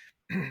faster.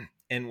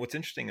 And what's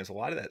interesting is a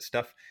lot of that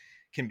stuff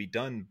can be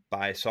done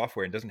by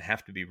software and doesn't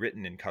have to be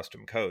written in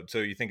custom code. So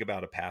you think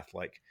about a path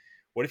like,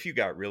 what if you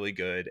got really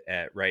good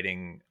at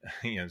writing,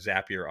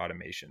 Zapier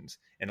automations?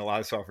 And a lot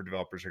of software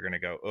developers are going to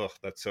go, "Ugh,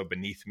 that's so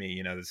beneath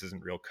me. This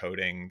isn't real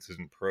coding. This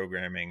isn't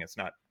programming. It's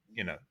not,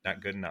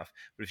 not good enough."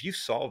 But if you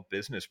solve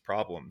business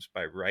problems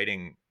by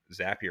writing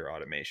Zapier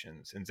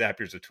automations, and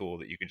Zapier is a tool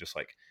that you can just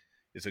like,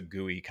 is a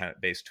GUI kind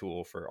of based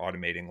tool for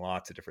automating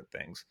lots of different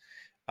things.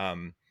 I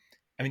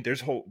mean,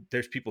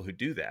 there's people who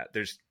do that.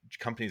 There's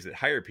companies that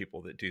hire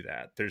people that do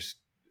that. There's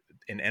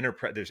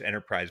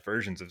enterprise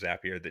versions of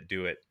Zapier that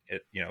do it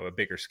at, a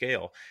bigger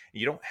scale.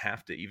 You don't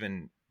have to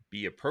even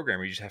be a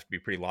programmer. You just have to be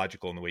pretty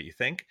logical in the way you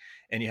think,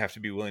 and you have to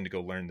be willing to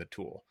go learn the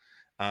tool.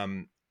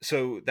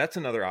 So that's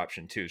another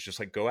option too. It's just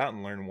like go out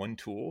and learn one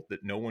tool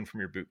that no one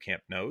from your boot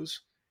camp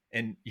knows,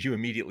 and you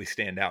immediately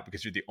stand out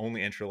because you're the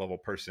only entry level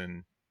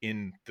person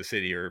in the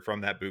city or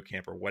from that boot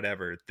camp or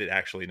whatever that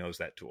actually knows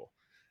that tool.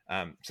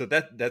 So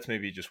that's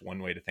maybe just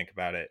one way to think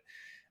about it.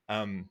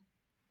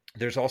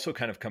 There's also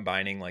kind of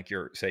combining like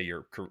your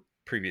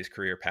previous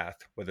career path,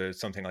 whether it's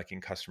something like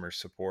in customer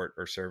support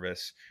or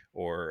service,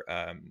 or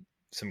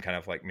some kind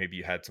of like maybe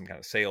you had some kind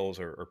of sales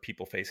or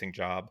people facing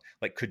job.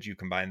 Like, could you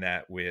combine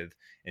that with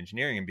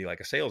engineering and be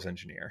like a sales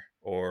engineer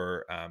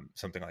or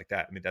something like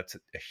that? I mean, that's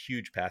a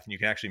huge path, and you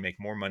can actually make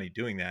more money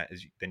doing that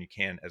than you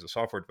can as a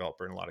software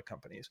developer in a lot of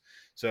companies.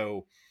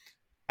 So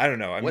I don't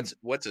know.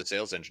 What's a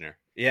sales engineer?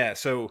 Yeah.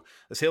 So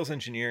a sales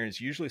engineer is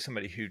usually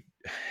somebody who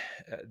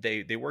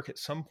they work at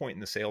some point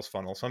in the sales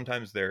funnel.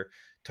 Sometimes they're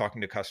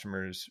talking to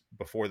customers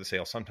before the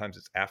sale. Sometimes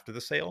it's after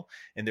the sale,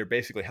 and they're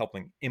basically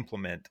helping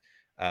implement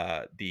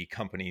the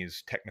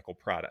company's technical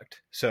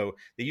product. So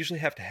they usually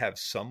have to have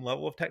some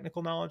level of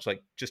technical knowledge,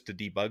 like just to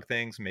debug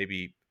things,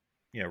 maybe,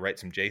 write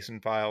some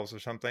JSON files or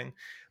something,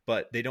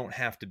 but they don't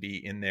have to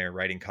be in there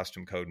writing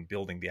custom code and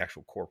building the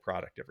actual core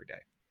product every day.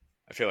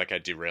 I feel like I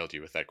derailed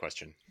you with that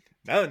question.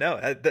 No,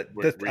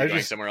 were you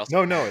going somewhere else?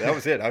 No, that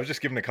was it. I was just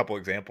giving a couple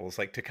examples,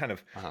 like to kind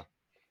of,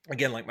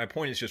 again, like my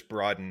point is just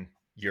broaden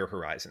your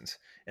horizons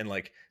and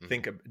like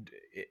think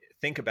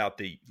about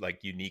the like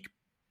unique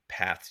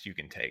paths you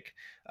can take,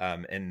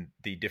 and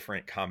the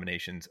different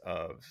combinations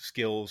of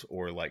skills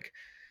or like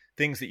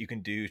things that you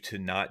can do to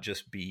not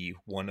just be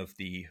one of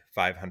the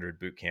 500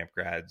 bootcamp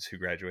grads who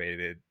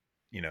graduated,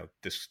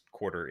 this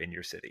quarter in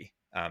your city.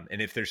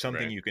 And if there's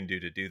something you can do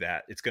to do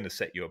that, it's going to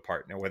set you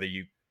apart. Now, whether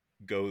you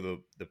go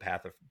the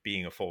path of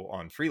being a full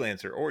on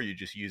freelancer or you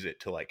just use it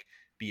to like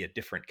be a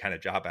different kind of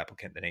job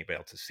applicant than anybody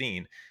else has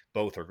seen,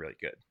 both are really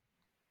good.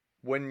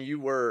 When you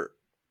were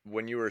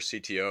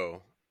CTO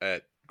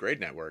at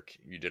Grade Network,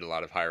 you did a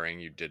lot of hiring.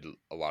 You did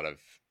a lot of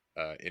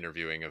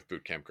interviewing of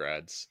bootcamp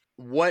grads.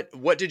 What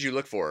did you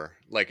look for?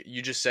 Like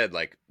you just said,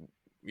 like,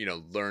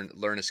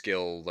 learn a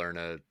skill, learn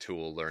a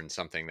tool, learn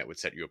something that would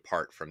set you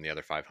apart from the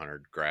other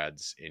 500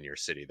 grads in your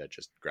city that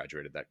just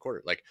graduated that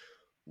quarter. Like,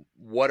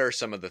 what are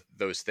some of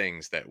those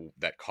things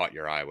that caught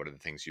your eye? What are the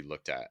things you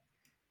looked at?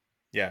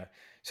 Yeah.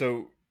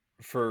 So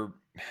for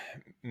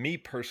me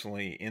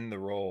personally, in the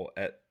role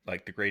at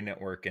like the Grade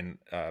Network and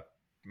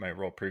my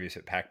role previous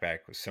at Packback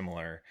was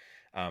similar.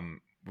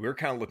 We were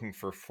kind of looking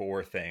for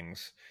 4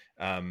 things.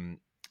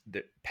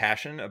 The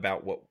passion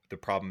about what the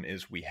problem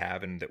is we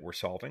have and that we're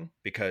solving,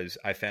 because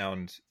I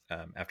found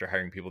after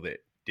hiring people that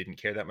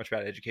didn't care that much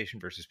about education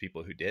versus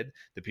people who did,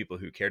 the people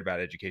who cared about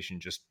education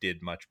just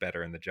did much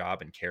better in the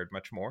job and cared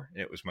much more.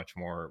 And it was much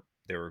more,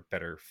 they were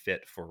better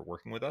fit for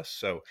working with us.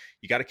 So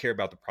you got to care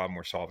about the problem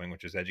we're solving,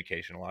 which is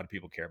education. A lot of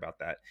people care about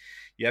that.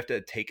 You have to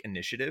take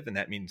initiative, and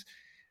that means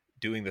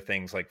doing the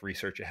things like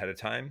research ahead of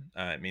time.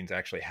 It means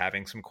actually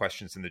having some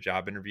questions in the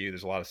job interview.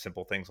 There's a lot of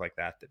simple things like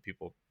that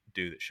people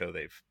do that show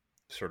they've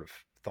sort of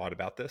thought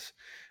about this.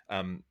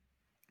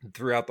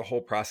 Throughout the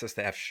whole process,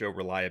 they have to show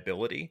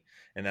reliability,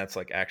 and that's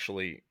like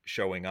actually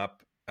showing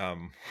up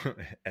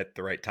at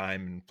the right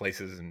time and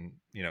places, and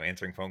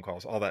answering phone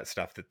calls, all that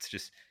stuff. That's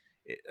just,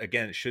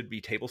 again, it should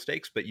be table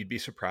stakes, but you'd be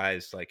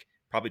surprised. Like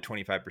probably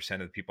 25% of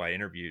the people I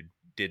interviewed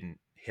didn't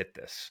hit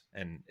this,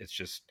 and it's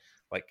just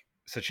like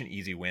such an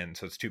easy win.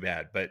 So it's too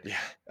bad. But yeah,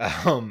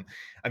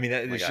 I mean,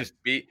 it's just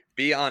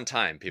be on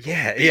time, people.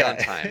 Yeah, be on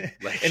time.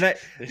 Like, and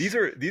these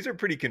are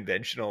pretty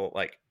conventional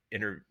like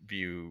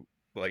interview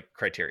like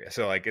criteria.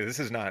 So like this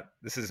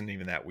isn't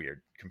even that weird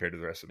compared to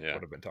the rest of what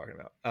I've been talking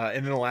about.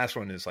 And then the last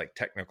one is like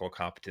technical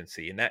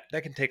competency, and that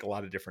can take a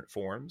lot of different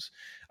forms.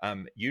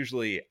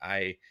 Usually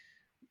I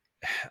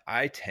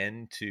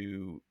tend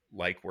to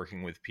like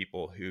working with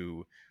people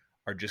who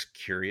are just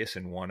curious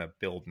and want to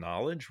build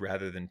knowledge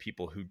rather than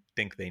people who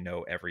think they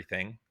know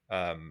everything.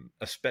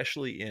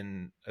 Especially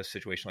in a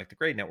situation like the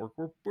Grade Network,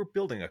 we're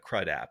building a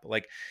CRUD app.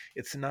 Like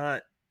it's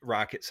not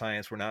rocket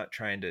science. We're not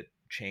trying to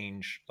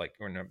change, like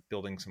we're not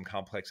building some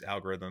complex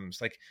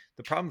algorithms. Like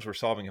the problems we're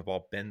solving have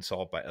all been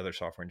solved by other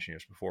software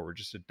engineers before. We're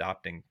just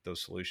adopting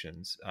those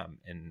solutions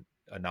in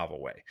a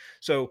novel way.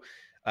 So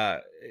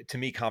to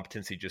me,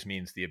 competency just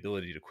means the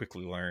ability to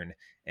quickly learn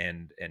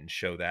and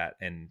show that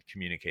and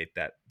communicate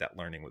that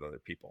learning with other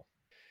people.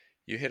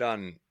 You hit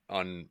on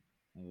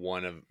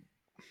one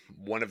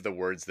of the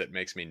words that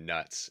makes me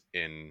nuts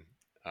in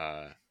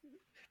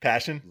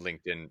passion.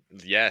 LinkedIn.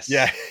 Yes.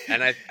 Yeah.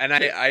 and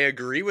I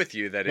agree with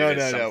you that it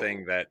is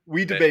something that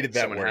we debated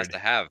that someone word has to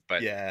have,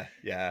 but yeah.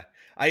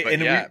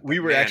 We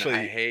were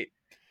actually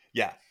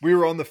we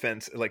were on the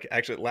fence. Like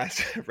actually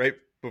right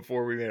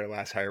before we made our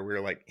last hire, we were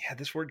like, yeah,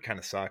 this word kind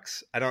of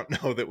sucks. I don't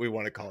know that we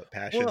want to call it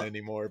passion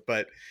anymore,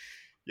 but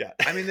yeah.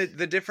 I mean,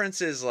 the difference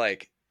is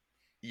like,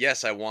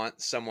 yes, I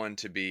want someone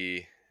to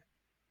be,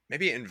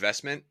 maybe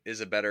investment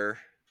is a better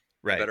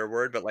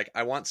word, but like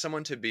I want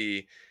someone to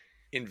be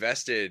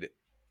invested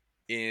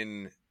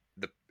in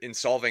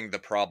solving the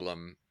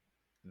problem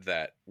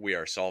that we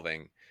are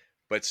solving.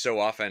 But so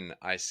often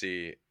I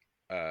see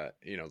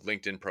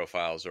LinkedIn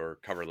profiles or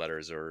cover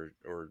letters or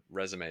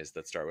resumes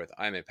that start with,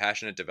 I'm a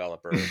passionate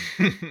developer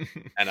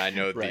and I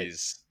know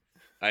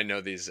I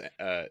know these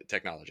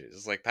technologies.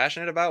 It's like,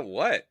 passionate about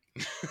what?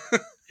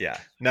 Yeah.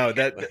 No,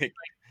 Like,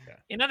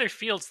 In other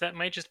fields, that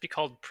might just be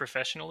called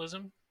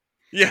professionalism.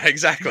 yeah,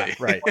 exactly. yeah,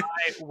 right.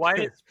 Why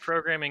does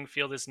programming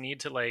feel this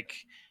need to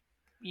like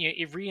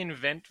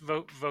reinvent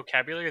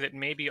vocabulary that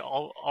maybe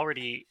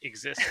already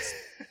exists?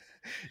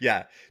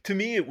 Yeah. To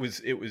me, it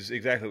was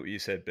exactly what you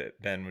said,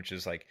 Ben, which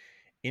is like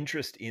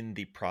interest in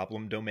the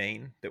problem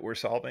domain that we're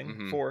solving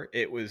Mhm. for.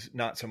 It was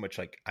not so much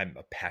like I'm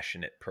a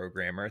passionate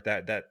programmer.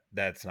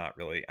 That's not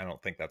really. I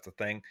don't think that's a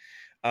thing.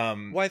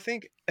 Well, I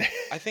think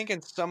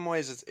in some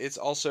ways it's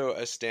also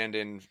a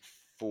stand-in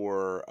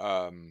for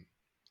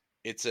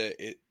it's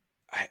a it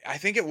I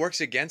think it works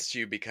against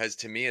you because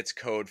to me it's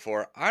code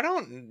for I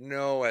don't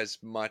know as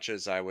much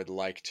as I would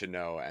like to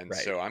know, and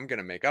Right. so I'm going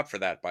to make up for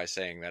that by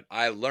saying that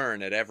I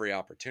learn at every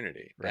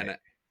opportunity. Right.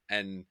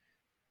 And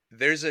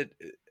there's a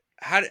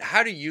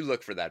how do you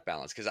look for that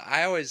balance? Because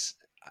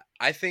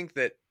I think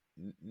that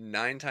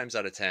 9 times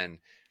out of 10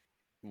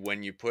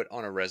 when you put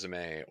on a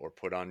resume or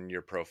put on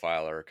your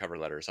profile or a cover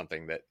letter or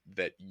something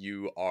that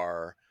you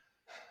are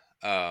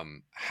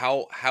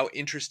how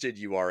interested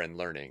you are in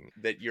learning,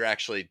 that you're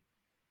actually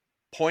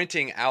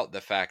pointing out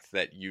the fact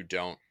that you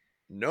don't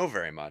know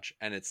very much,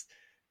 and it's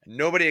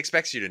nobody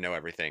expects you to know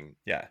everything.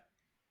 Yeah.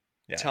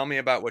 Yeah. Tell me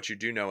about what you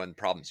do know and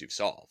problems you've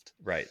solved.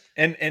 Right.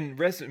 And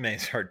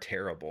resumes are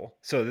terrible.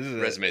 So this is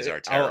Resumes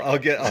are terrible. I'll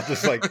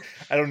just like,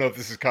 I don't know if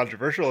this is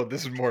controversial, if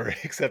this is more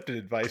accepted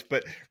advice,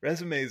 but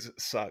resumes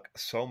suck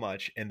so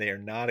much, and they are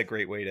not a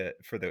great way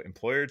for the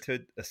employer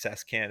to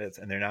assess candidates,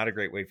 and they're not a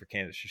great way for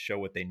candidates to show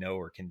what they know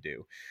or can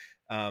do.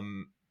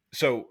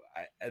 So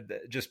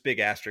just big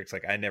asterisks,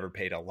 like I never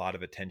paid a lot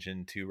of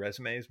attention to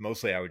resumes.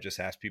 Mostly I would just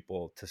ask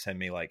people to send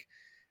me like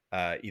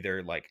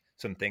either like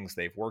some things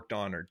they've worked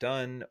on or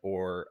done,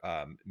 or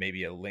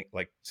maybe a link,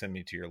 like send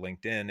me to your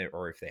LinkedIn,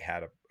 or if they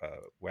had a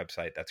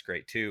website, that's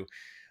great too.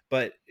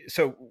 But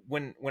so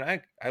when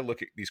I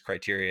look at these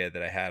criteria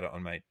that I had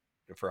on my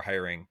for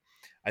hiring,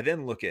 I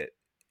then look at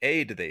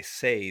do they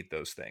say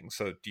those things?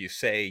 So do you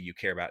say you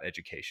care about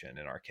education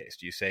in our case?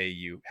 Do you say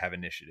you have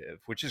initiative,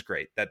 which is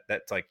great.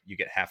 That's like you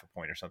get half a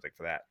point or something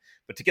for that.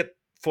 But to get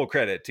full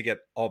credit, to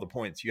get all the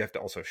points, you have to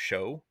also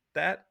show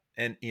that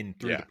and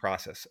through the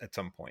process at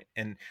some point.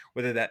 And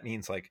whether that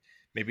means like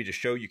maybe to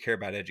show you care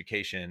about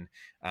education,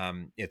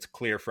 it's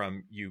clear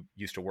from you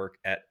used to work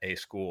at a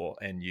school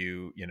and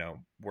you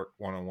work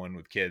one-on-one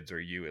with kids, or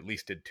you at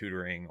least did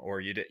tutoring, or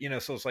you did,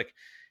 so it's like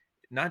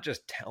not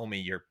just tell me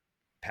you're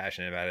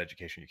passionate about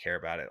education, you care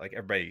about it, like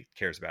everybody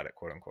cares about it,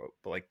 quote unquote,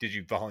 but like did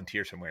you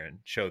volunteer somewhere and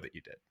show that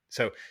you did?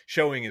 So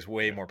showing is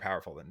way more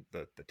powerful than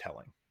the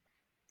telling.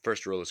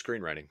 First rule of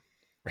screenwriting.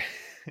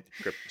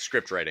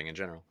 Script writing in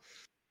general.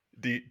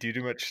 Do you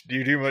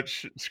do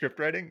much script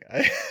writing?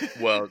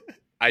 Well,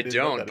 I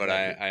don't, but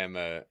I am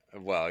I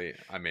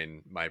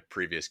mean, my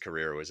previous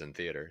career was in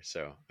theater,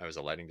 so I was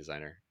a lighting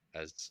designer,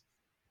 as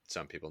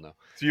some people know.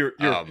 So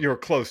you're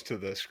close to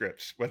the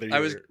scripts, whether you're I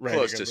was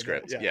close to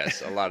scripts. Yeah.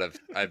 Yes,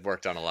 I've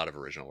worked on a lot of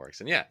original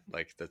works, and yeah,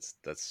 like that's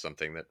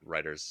something that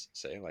writers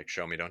say, like,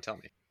 show me, don't tell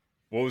me.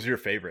 What was your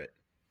favorite?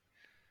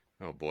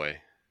 Oh boy.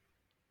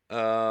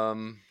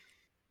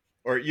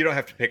 Or you don't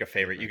have to pick a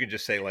favorite. You can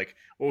just say like,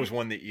 what was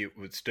one that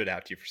stood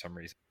out to you for some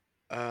reason?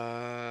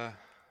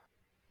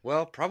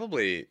 Well,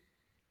 probably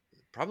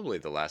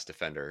The Last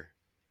Defender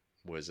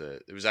it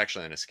was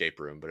actually an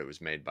escape room, but it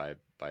was made by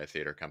a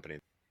theater company.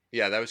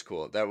 Yeah, that was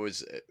cool. That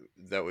was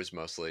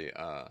mostly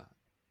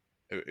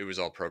it was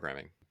all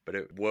programming, but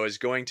it was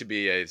going to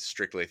be a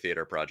strictly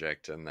theater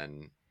project, and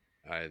then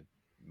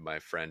my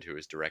friend who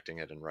was directing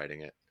it and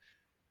writing it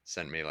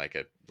sent me like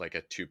a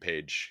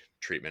 2-page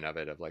treatment of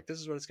it, of like, this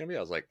is what it's gonna be.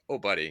 I was like, oh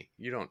buddy,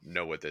 you don't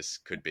know what this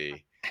could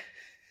be.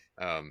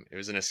 It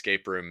was an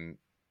escape room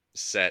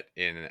set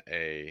in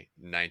a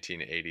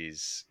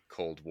 1980s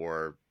Cold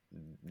War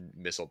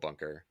missile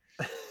bunker,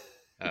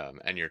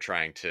 and you're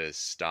trying to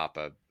stop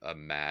a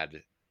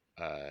mad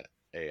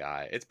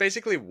AI. It's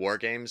basically War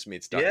Games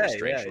meets Doctor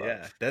Strangelove.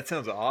 Yeah. That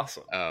sounds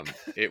awesome.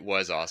 It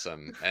was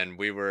awesome, and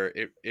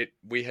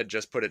we had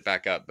just put it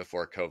back up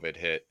before COVID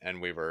hit,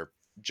 and we were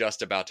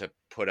just about to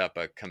put up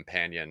a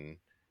companion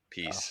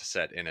piece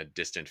set in a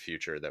distant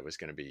future that was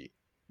going to be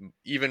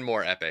even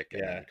more epic,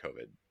 and then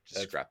COVID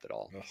just scrapped it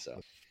all. So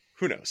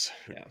who knows?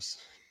 Who knows?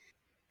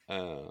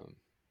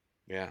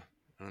 Yeah,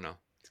 I don't know.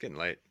 It's getting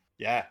late.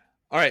 Yeah.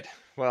 All right.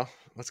 Well,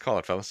 let's call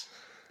it, fellas.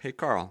 Hey,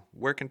 Carl,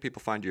 where can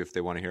people find you if they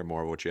want to hear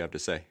more of what you have to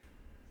say?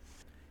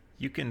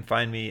 You can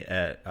find me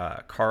at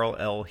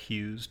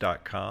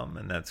carllhughes.com,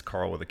 and that's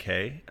Carl with a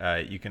K.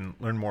 You can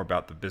learn more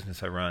about the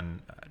business I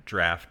run,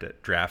 Draft,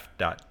 at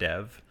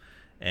draft.dev.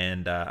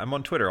 And I'm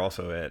on Twitter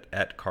also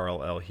at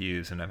Carl L.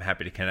 Hughes, and I'm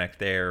happy to connect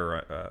there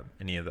or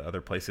any of the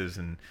other places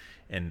and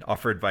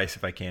offer advice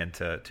if I can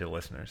to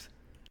listeners.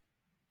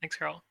 Thanks,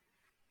 Carl.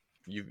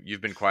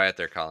 You've been quiet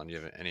there, Colin. Do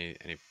you have any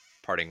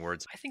parting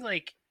words? I think,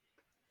 like,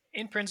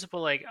 in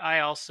principle, like, I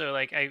also,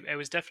 like, I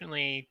was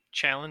definitely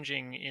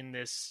challenging in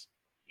this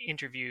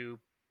interview,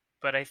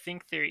 but I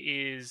think there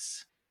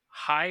is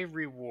high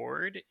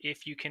reward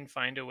if you can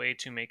find a way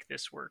to make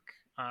this work.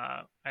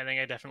 I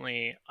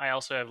think I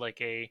also have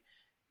like a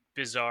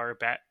bizarre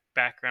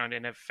background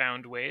and have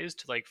found ways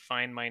to like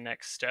find my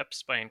next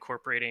steps by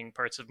incorporating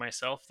parts of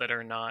myself that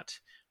are not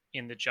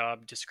in the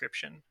job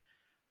description.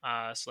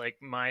 So like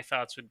my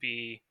thoughts would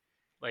be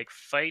like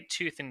fight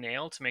tooth and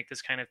nail to make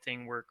this kind of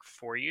thing work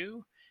for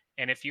you.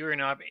 And if you're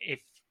not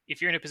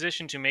if you're in a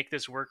position to make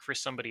this work for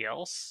somebody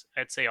else,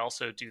 I'd say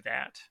also do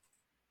that.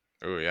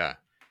 Oh yeah,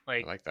 I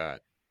Like like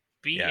that.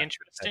 be Yeah,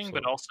 interesting,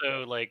 but absolutely.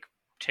 also like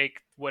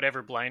take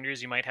whatever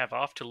blinders you might have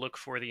off to look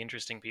for the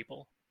interesting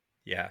people.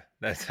 Yeah,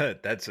 that's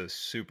a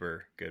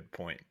super good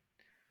point.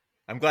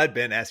 I'm glad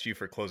Ben asked you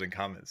for closing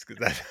comments because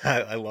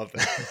that I love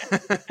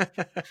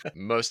that.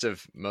 most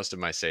of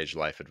my sage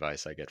life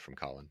advice I get from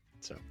Colin.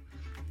 So